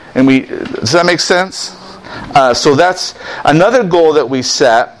give. And does that make sense? So that's another goal that we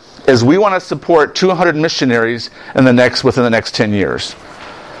set, is we want to support 200 missionaries within the next 10 years.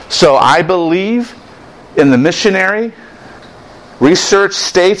 So I believe in the missionary. Research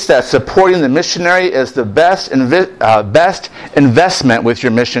states that supporting the missionary is the best investment with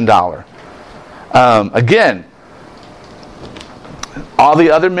your mission dollar. Again, All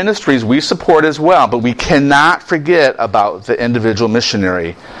the other ministries we support as well, but we cannot forget about the individual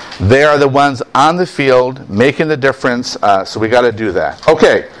missionary. They are the ones on the field making the difference, so we got to do that.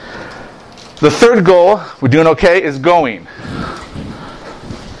 Okay, the third goal, we're doing okay, is going.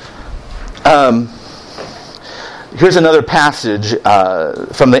 Here's another passage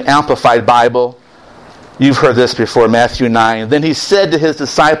from the Amplified Bible. You've heard this before, Matthew 9. Then he said to his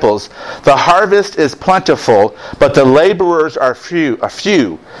disciples, "The harvest is plentiful, but the laborers are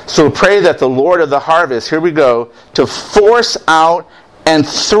few. So pray that the Lord of the harvest," here we go, "to force out and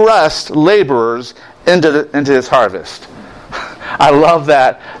thrust laborers into his harvest." I love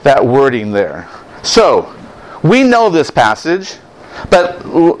that wording there. So, we know this passage, but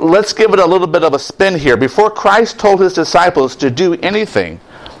let's give it a little bit of a spin here. Before Christ told his disciples to do anything,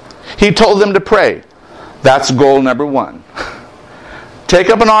 he told them to pray. That's goal number 1.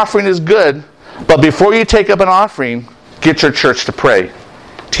 Take up an offering is good, but before you take up an offering, get your church to pray.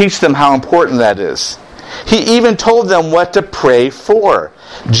 Teach them how important that is. He even told them what to pray for.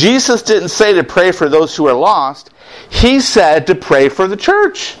 Jesus didn't say to pray for those who are lost. He said to pray for the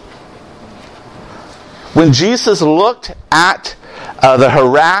church. When Jesus looked at the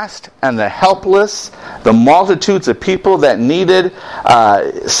harassed and the helpless, the multitudes of people that needed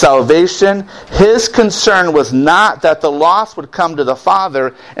salvation, his concern was not that the lost would come to the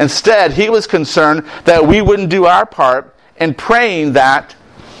Father. Instead, he was concerned that we wouldn't do our part in praying that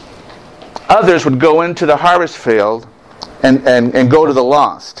others would go into the harvest field and go to the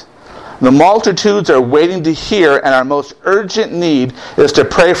lost. The multitudes are waiting to hear, and our most urgent need is to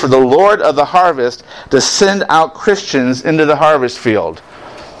pray for the Lord of the harvest to send out Christians into the harvest field.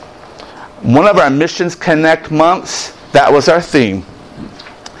 One of our Missions Connect months, that was our theme.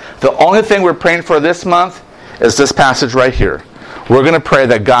 The only thing we're praying for this month is this passage right here. We're going to pray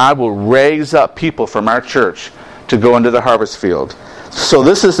that God will raise up people from our church to go into the harvest field. So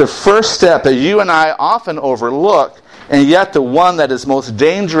this is the first step that you and I often overlook, and yet the one that is most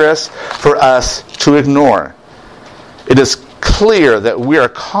dangerous for us to ignore. It is clear that we are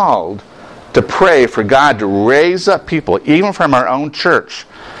called to pray for God to raise up people, even from our own church.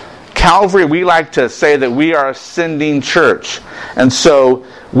 Calvary, we like to say that we are a sending church. And so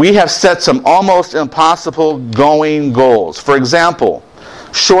we have set some almost impossible going goals. For example,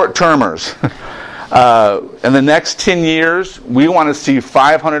 short-termers. In the next 10 years, we want to see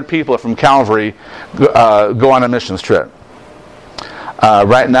 500 people from Calvary go on a missions trip.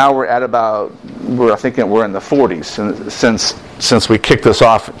 Right now, we're at about, I think we're in the 40s since we kicked this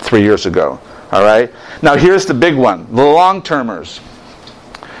off 3 years ago. All right. Now, here's the big one: the long-termers.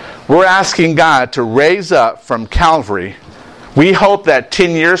 We're asking God to raise up from Calvary. We hope that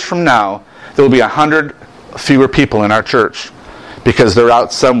 10 years from now there will be 100 fewer people in our church because they're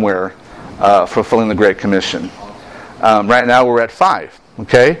out somewhere fulfilling the Great Commission. Right now we're at 5,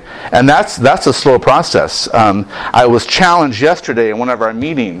 okay? And that's a slow process. I was challenged yesterday in one of our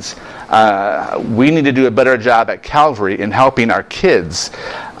meetings. We need to do a better job at Calvary in helping our kids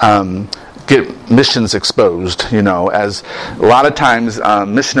get missions exposed, as a lot of times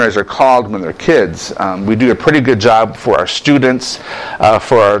missionaries are called when they're kids. We do a pretty good job for our students,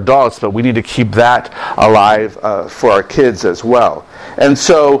 for our adults, but we need to keep that alive for our kids as well. And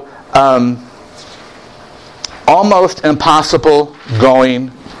so almost impossible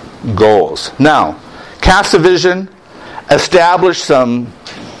going goals. Now, cast a vision, establish some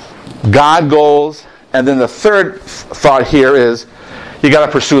God goals, and then the third thought here is you got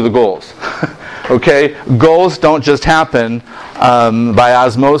to pursue the goals. Okay? Goals don't just happen by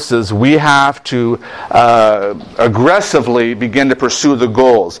osmosis. We have to aggressively begin to pursue the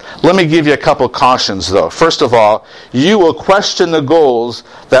goals. Let me give you a couple cautions, though. First of all, you will question the goals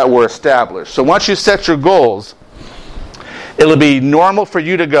that were established. So once you set your goals, it'll be normal for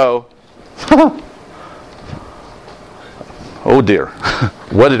you to go, oh dear,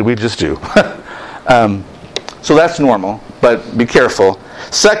 what did we just do? So that's normal, but be careful.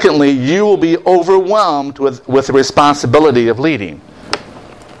 Secondly, you will be overwhelmed with the responsibility of leading.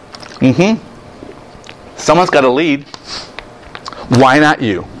 Someone's got to lead. Why not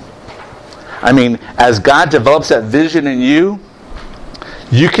you? I mean, as God develops that vision in you,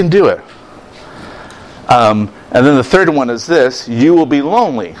 you can do it. And then the third one is this: you will be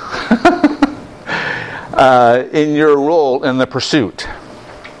lonely in your role in the pursuit.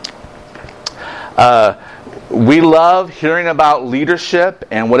 We love hearing about leadership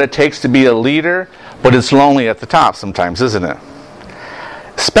and what it takes to be a leader, but it's lonely at the top sometimes, isn't it?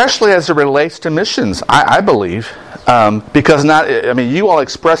 especially as it relates to missions, I believe. Because you all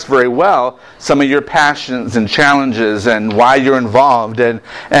expressed very well some of your passions and challenges and why you're involved,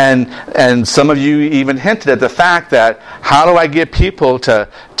 and some of you even hinted at the fact that how do I get people to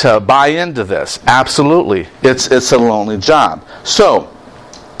buy into this? Absolutely, it's a lonely job. So,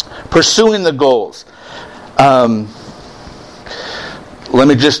 pursuing the goals. Let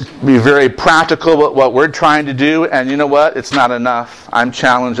me just be very practical with what we're trying to do, and you know what? It's not enough. I'm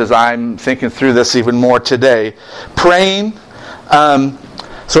challenged as I'm thinking through this even more today. Praying.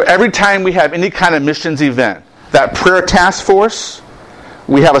 So every time we have any kind of missions event, that prayer task force,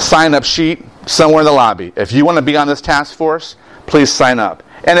 we have a sign-up sheet somewhere in the lobby. If you want to be on this task force, please sign up.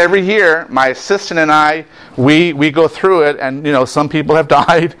 And every year, my assistant and I, we go through it, and some people have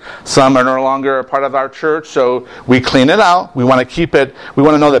died, some are no longer a part of our church, so we clean it out. We want to keep it. We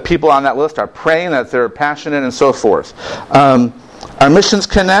want to know that people on that list are praying, that they're passionate, and so forth. Our Missions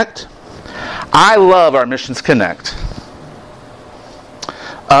Connect. I love our Missions Connect.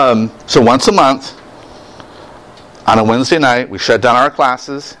 So once a month, on a Wednesday night, we shut down our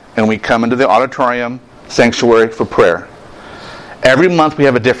classes, and we come into the auditorium sanctuary for prayer. Every month we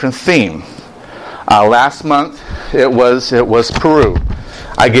have a different theme. Last month it was Peru.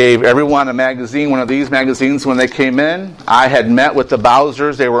 I gave everyone a magazine, one of these magazines, when they came in. I had met with the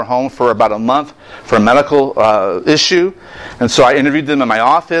Bowsers. They were home for about a month for a medical issue. And so I interviewed them in my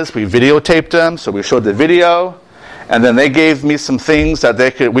office. We videotaped them, so we showed the video. And then they gave me some things that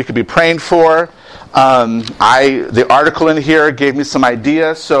we could be praying for. The article in here gave me some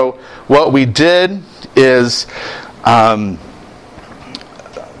ideas. So what we did is...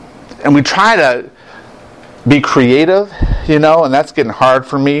 and we try to be creative, and that's getting hard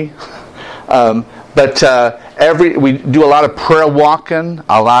for me. But we do a lot of prayer walking,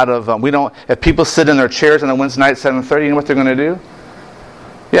 a lot of if people sit in their chairs on a Wednesday night at 7:30, you know what they're going to do?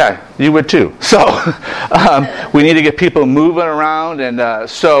 Yeah, you would too. So we need to get people moving around, and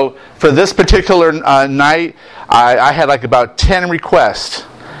so for this particular night, I had like about 10 requests,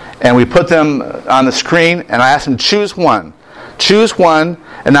 and we put them on the screen, and I asked them choose one. Choose one,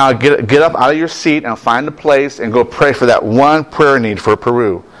 and now get up out of your seat and find a place and go pray for that one prayer need for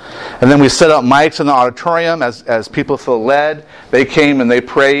Peru. And then we set up mics in the auditorium as people feel led. They came and they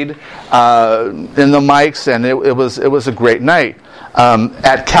prayed in the mics, and it was a great night.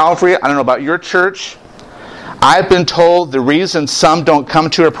 At Calvary, I don't know about your church, I've been told the reason some don't come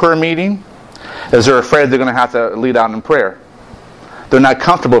to a prayer meeting is they're afraid they're going to have to lead out in prayer. They're not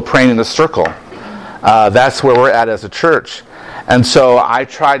comfortable praying in a circle. That's where we're at as a church. And so I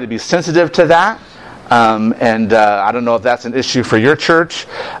try to be sensitive to that. I don't know if that's an issue for your church.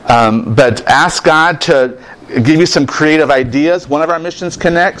 But ask God to give you some creative ideas. One of our missions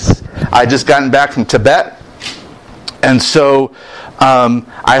connects. I just gotten back from Tibet. And so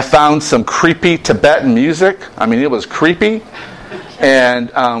I found some creepy Tibetan music. It was creepy.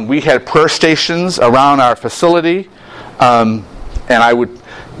 And we had prayer stations around our facility. And I would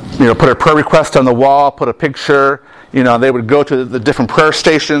put a prayer request on the wall, put a picture. They would go to the different prayer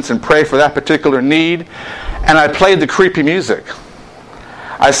stations and pray for that particular need. And I played the creepy music.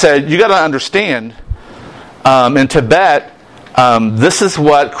 I said, you got to understand, in Tibet, this is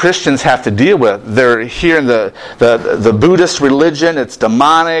what Christians have to deal with. They're here in the Buddhist religion. It's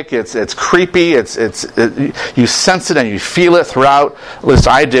demonic. It's creepy. You sense it and you feel it throughout. At least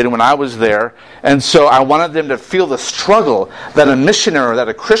I did when I was there. And so I wanted them to feel the struggle that a missionary, that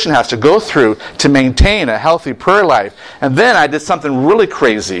a Christian has to go through to maintain a healthy prayer life. And then I did something really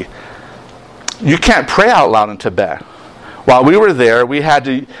crazy. You can't pray out loud in Tibet. While we were there, we had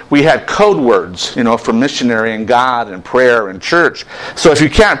code words, for missionary and God and prayer and church. So if you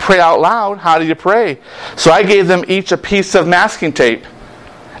can't pray out loud, how do you pray? So I gave them each a piece of masking tape,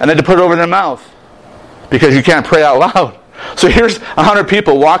 and they had to put it over their mouth because you can't pray out loud. So here's 100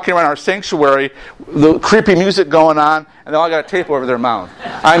 people walking around our sanctuary, the creepy music going on, and they all got a tape over their mouth.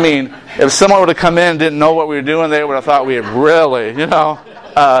 If someone would have come in and didn't know what we were doing, they would have thought we had really,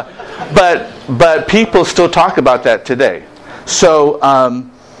 But people still talk about that today. So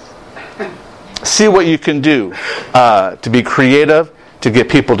see what you can do to be creative, to get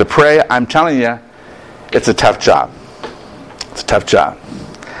people to pray. I'm telling you, it's a tough job. It's a tough job.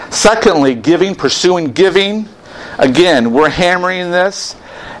 Secondly, pursuing giving. Again, we're hammering this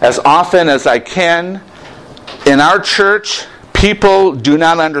as often as I can. In our church, people do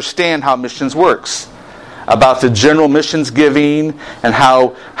not understand how missions works. about the general missions giving and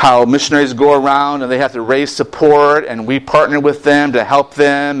how missionaries go around and they have to raise support and we partner with them to help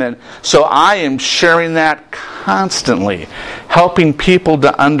them. And so I am sharing that constantly, helping people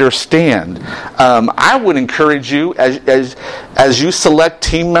to understand. I would encourage you, as you select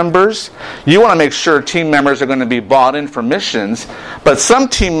team members, you want to make sure team members are going to be bought in for missions, but some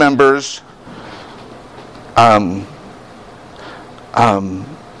team members,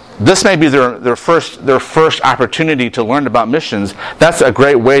 this may be their first opportunity to learn about missions. That's a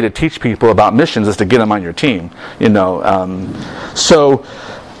great way to teach people about missions, is to get them on your team. So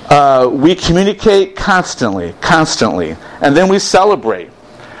we communicate constantly, and then we celebrate.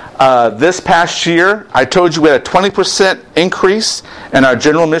 This past year, I told you we had a 20% increase in our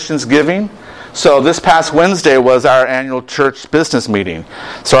general missions giving. So this past Wednesday was our annual church business meeting.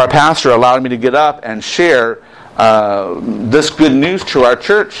 So our pastor allowed me to get up and share this good news to our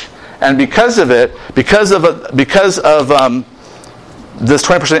church, and because of this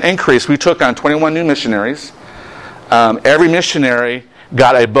 20% increase, we took on 21 new missionaries. Every missionary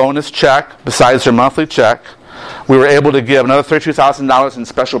got a bonus check besides their monthly check. We were able to give another $32,000 in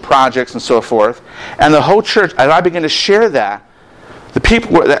special projects and so forth. And the whole church, as I began to share that, the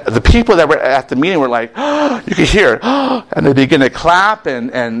people that were at the meeting were like, oh, you could hear it, oh, and they begin to clap, and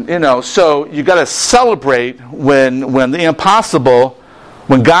so you got to celebrate when the impossible,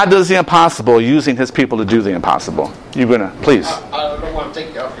 when God does the impossible, using His people to do the impossible. You're gonna, please. I don't want to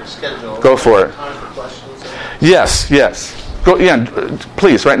take you off your schedule. Go for it. Time for questions. Yes. Go,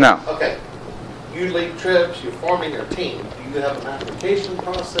 please, right now. Okay. You lead trips. You're forming your team. Do you have an application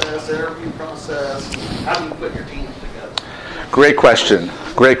process, interview process? How do you put your teams together? Great question.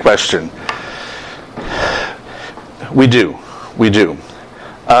 We do.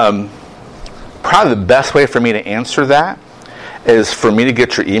 Probably the best way for me to answer that is for me to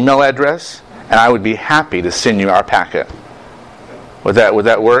get your email address, and I would be happy to send you our packet. Would that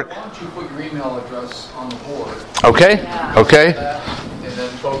work? Why don't you put your email address on the board? Okay. And then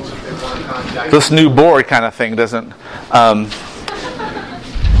folks, if they want to contact this new board kind of thing doesn't.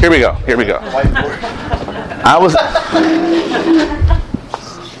 Here we go. I was.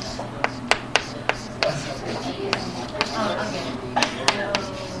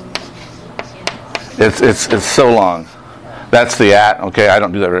 It's so long. That's the @ okay. I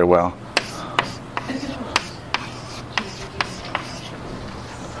don't do that very well.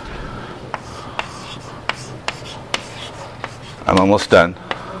 I'm almost done.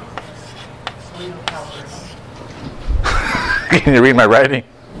 Can you read my writing?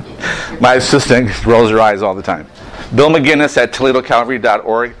 My assistant rolls her eyes all the time. Bill McGinnis at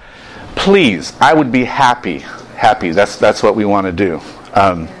ToledoCalvary.org. Please, I would be happy. That's what we want to do.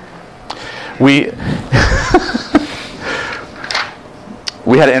 We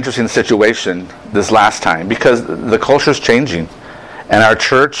had an interesting situation this last time because the culture is changing, and our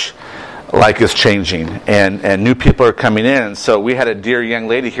church is changing, and new people are coming in. And so we had a dear young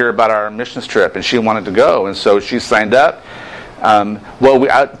lady hear about our missions trip, and she wanted to go, and so she signed up.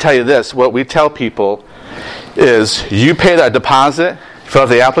 I'll tell you this: what we tell people is, you pay that deposit, fill out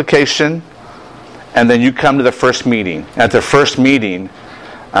the application, and then you come to the first meeting. At the first meeting,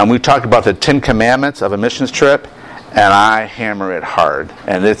 we talk about the 10 Commandments of a missions trip, and I hammer it hard,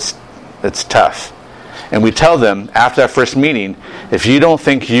 and it's tough. And we tell them after that first meeting, if you don't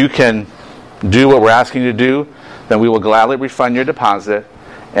think you can do what we're asking you to do, then we will gladly refund your deposit,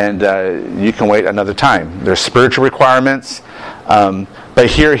 and you can wait another time. There's spiritual requirements, but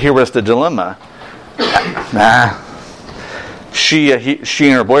here was the dilemma. She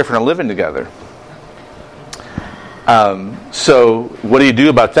and her boyfriend are living together. So what do you do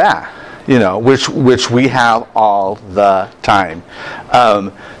about that? Which we have all the time.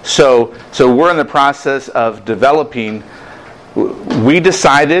 So we're in the process of developing. We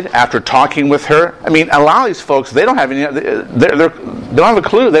decided after talking with her. I mean, a lot of these folks, they don't have any. They don't have a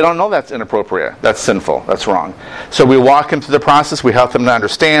clue. They don't know that's inappropriate. That's sinful. That's wrong. So we walk them through the process. We help them to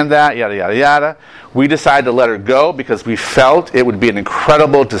understand that. Yada yada yada. We decided to let her go because we felt it would be an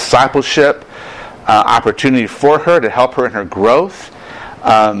incredible discipleship opportunity for her, to help her in her growth.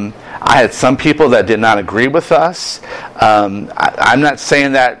 I had some people that did not agree with us. I'm not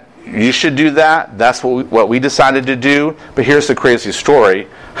saying that you should do that. That's what we decided to do. But here's the crazy story.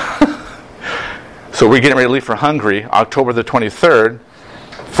 So we're getting ready to leave for Hungary, October the 23rd,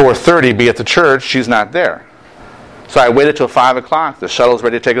 4:30, be at the church. She's not there. So I waited till 5 o'clock. The shuttle's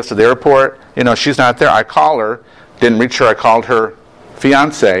ready to take us to the airport. She's not there. I call her. Didn't reach her. I called her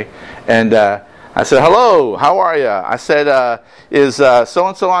fiance. And I said, hello, how are you? I said, is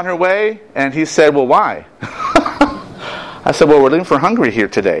so-and-so on her way? And he said, well, why? I said, well, we're leaving for Hungary here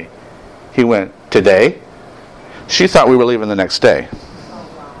today. He went, today? She thought we were leaving the next day.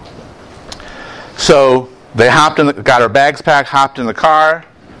 So they got our bags packed, hopped in the car.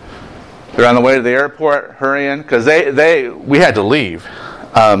 They're on the way to the airport, hurrying, because we had to leave.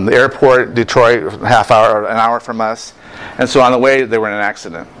 The airport, Detroit, an hour from us. And so on the way, they were in an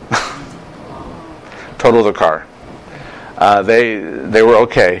accident. Totaled the car. They were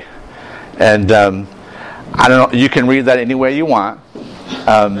okay. And I don't know, you can read that any way you want.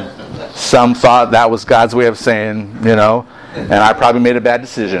 Some thought that was God's way of saying, and I probably made a bad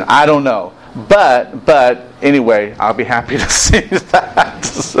decision. I don't know. But anyway, I'll be happy to see that.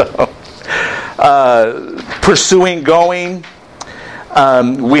 So, pursuing going.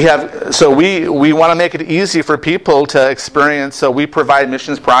 We want to make it easy for people to experience. So we provide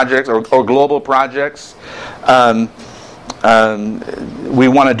missions projects or global projects. We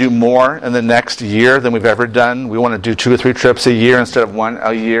want to do more in the next year than we've ever done. We want to do 2 or 3 trips a year instead of 1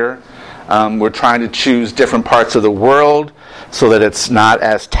 a year. We're trying to choose different parts of the world so that it's not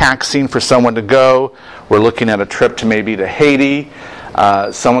as taxing for someone to go. We're looking at a trip to Haiti.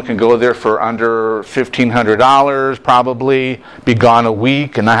 Someone can go there for under $1,500 probably, be gone a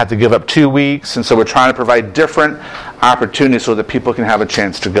week and not have to give up 2 weeks. And so we're trying to provide different opportunities so that people can have a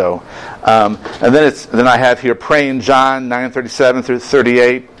chance to go. And then I have here praying John 9:37 through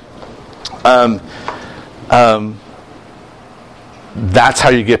 38. That's how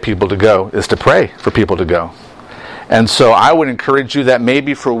you get people to go, is to pray for people to go. And so I would encourage you that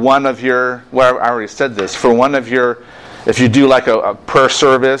maybe for one of your, well, I already said this, for one of your, if you do like a prayer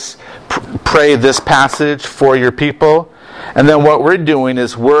service, pray this passage for your people. And then what we're doing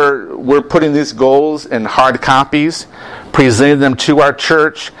is we're putting these goals in hard copies, presenting them to our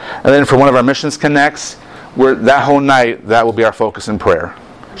church, and then for one of our Missions Connects, that whole night, that will be our focus in prayer.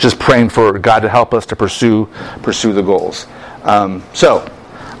 Just praying for God to help us to pursue the goals. So,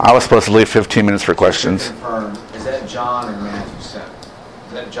 I was supposed to leave 15 minutes for questions. Is that John or Matthew 7?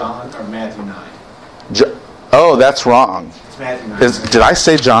 Is that John or Matthew 9? Oh, that's wrong. It's Matthew 9. Did I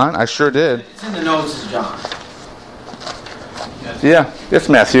say John? I sure did. It's in the notes as John. Yes. Yeah, it's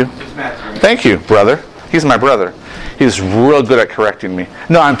Matthew. It's Matthew. Right? Thank you, brother. He's my brother. He's real good at correcting me.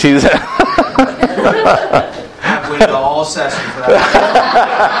 No, I'm teasing. I've waited all session for that.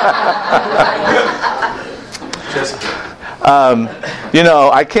 Just kidding.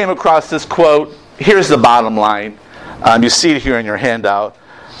 I came across this quote. Here's the bottom line. You see it here in your handout.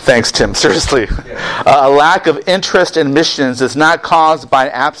 Thanks, Tim. Seriously. A lack of interest in missions is not caused by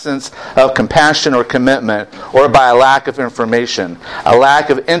absence of compassion or commitment or by a lack of information. A lack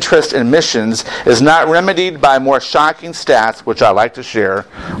of interest in missions is not remedied by more shocking stats, which I like to share,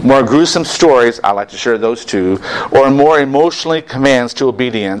 more gruesome stories, I like to share those too, or more emotionally commands to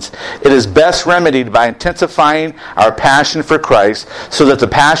obedience. It is best remedied by intensifying our passion for Christ so that the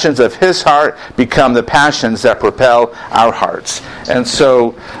passions of His heart become the passions that propel our hearts. And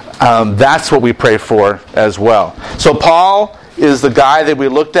so that's what we pray for as well. So Paul is the guy that we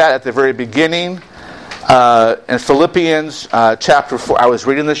looked at the very beginning. In Philippians chapter 4, I was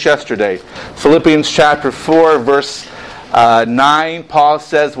reading this yesterday. Philippians chapter 4, verse 9, Paul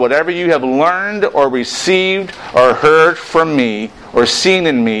says, whatever you have learned or received or heard from me or seen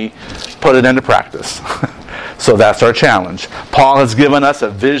in me, put it into practice. So that's our challenge. Paul has given us a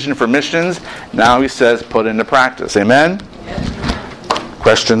vision for missions. Now he says, put it into practice. Amen?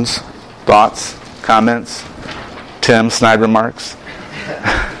 Questions, thoughts, comments? Tim, snide remarks?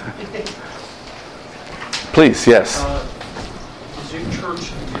 Please, yes. Does your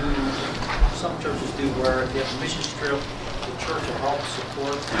church do, some churches do where if you have a mission trip, the church will help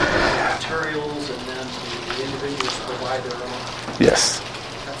support the materials and then the individuals provide their own? Yes.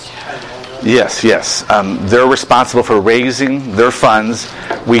 That's kind of all that. Yes. They're responsible for raising their funds.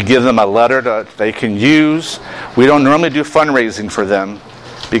 We give them a letter that they can use. We don't normally do fundraising for them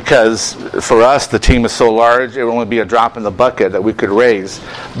because for us the team is so large it would only be a drop in the bucket that we could raise.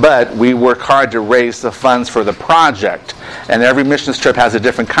 But we work hard to raise the funds for the project. And every missions trip has a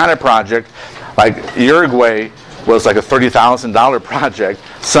different kind of project. Like Uruguay was like a $30,000 project.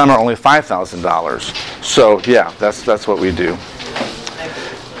 Some are only $5,000. So yeah, that's what we do.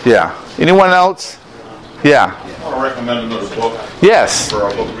 Yeah. Anyone else? Yeah. I want to recommend another book. Yes. For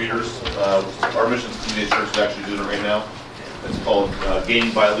our book readers. Our Missions Community Church is actually doing it right now. It's called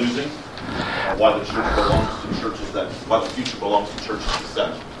Gain by Losing. Why the future belongs to churches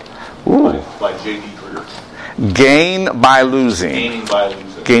set. By J.D. Greer. Gain by losing.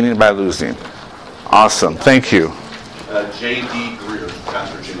 Gaining by losing. Awesome. Thank you. J.D. Greer.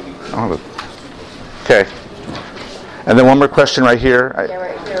 Pastor J.D. Greer. Okay. And then one more question right here. Yeah,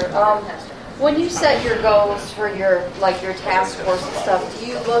 right here. When you set your goals for your task force and stuff, do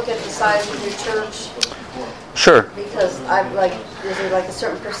you look at the size of your church? Sure. Because is there like a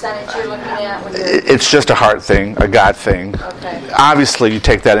certain percentage you're looking at when you're... It's just a heart thing, a God thing. Okay. Obviously, you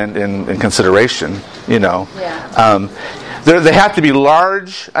take that in consideration, Yeah. They have to be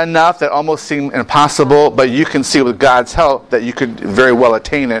large enough that almost seem impossible, but you can see with God's help that you could very well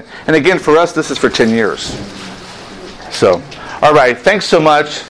attain it. And again, for us, this is for 10 years. So, all right. Thanks so much.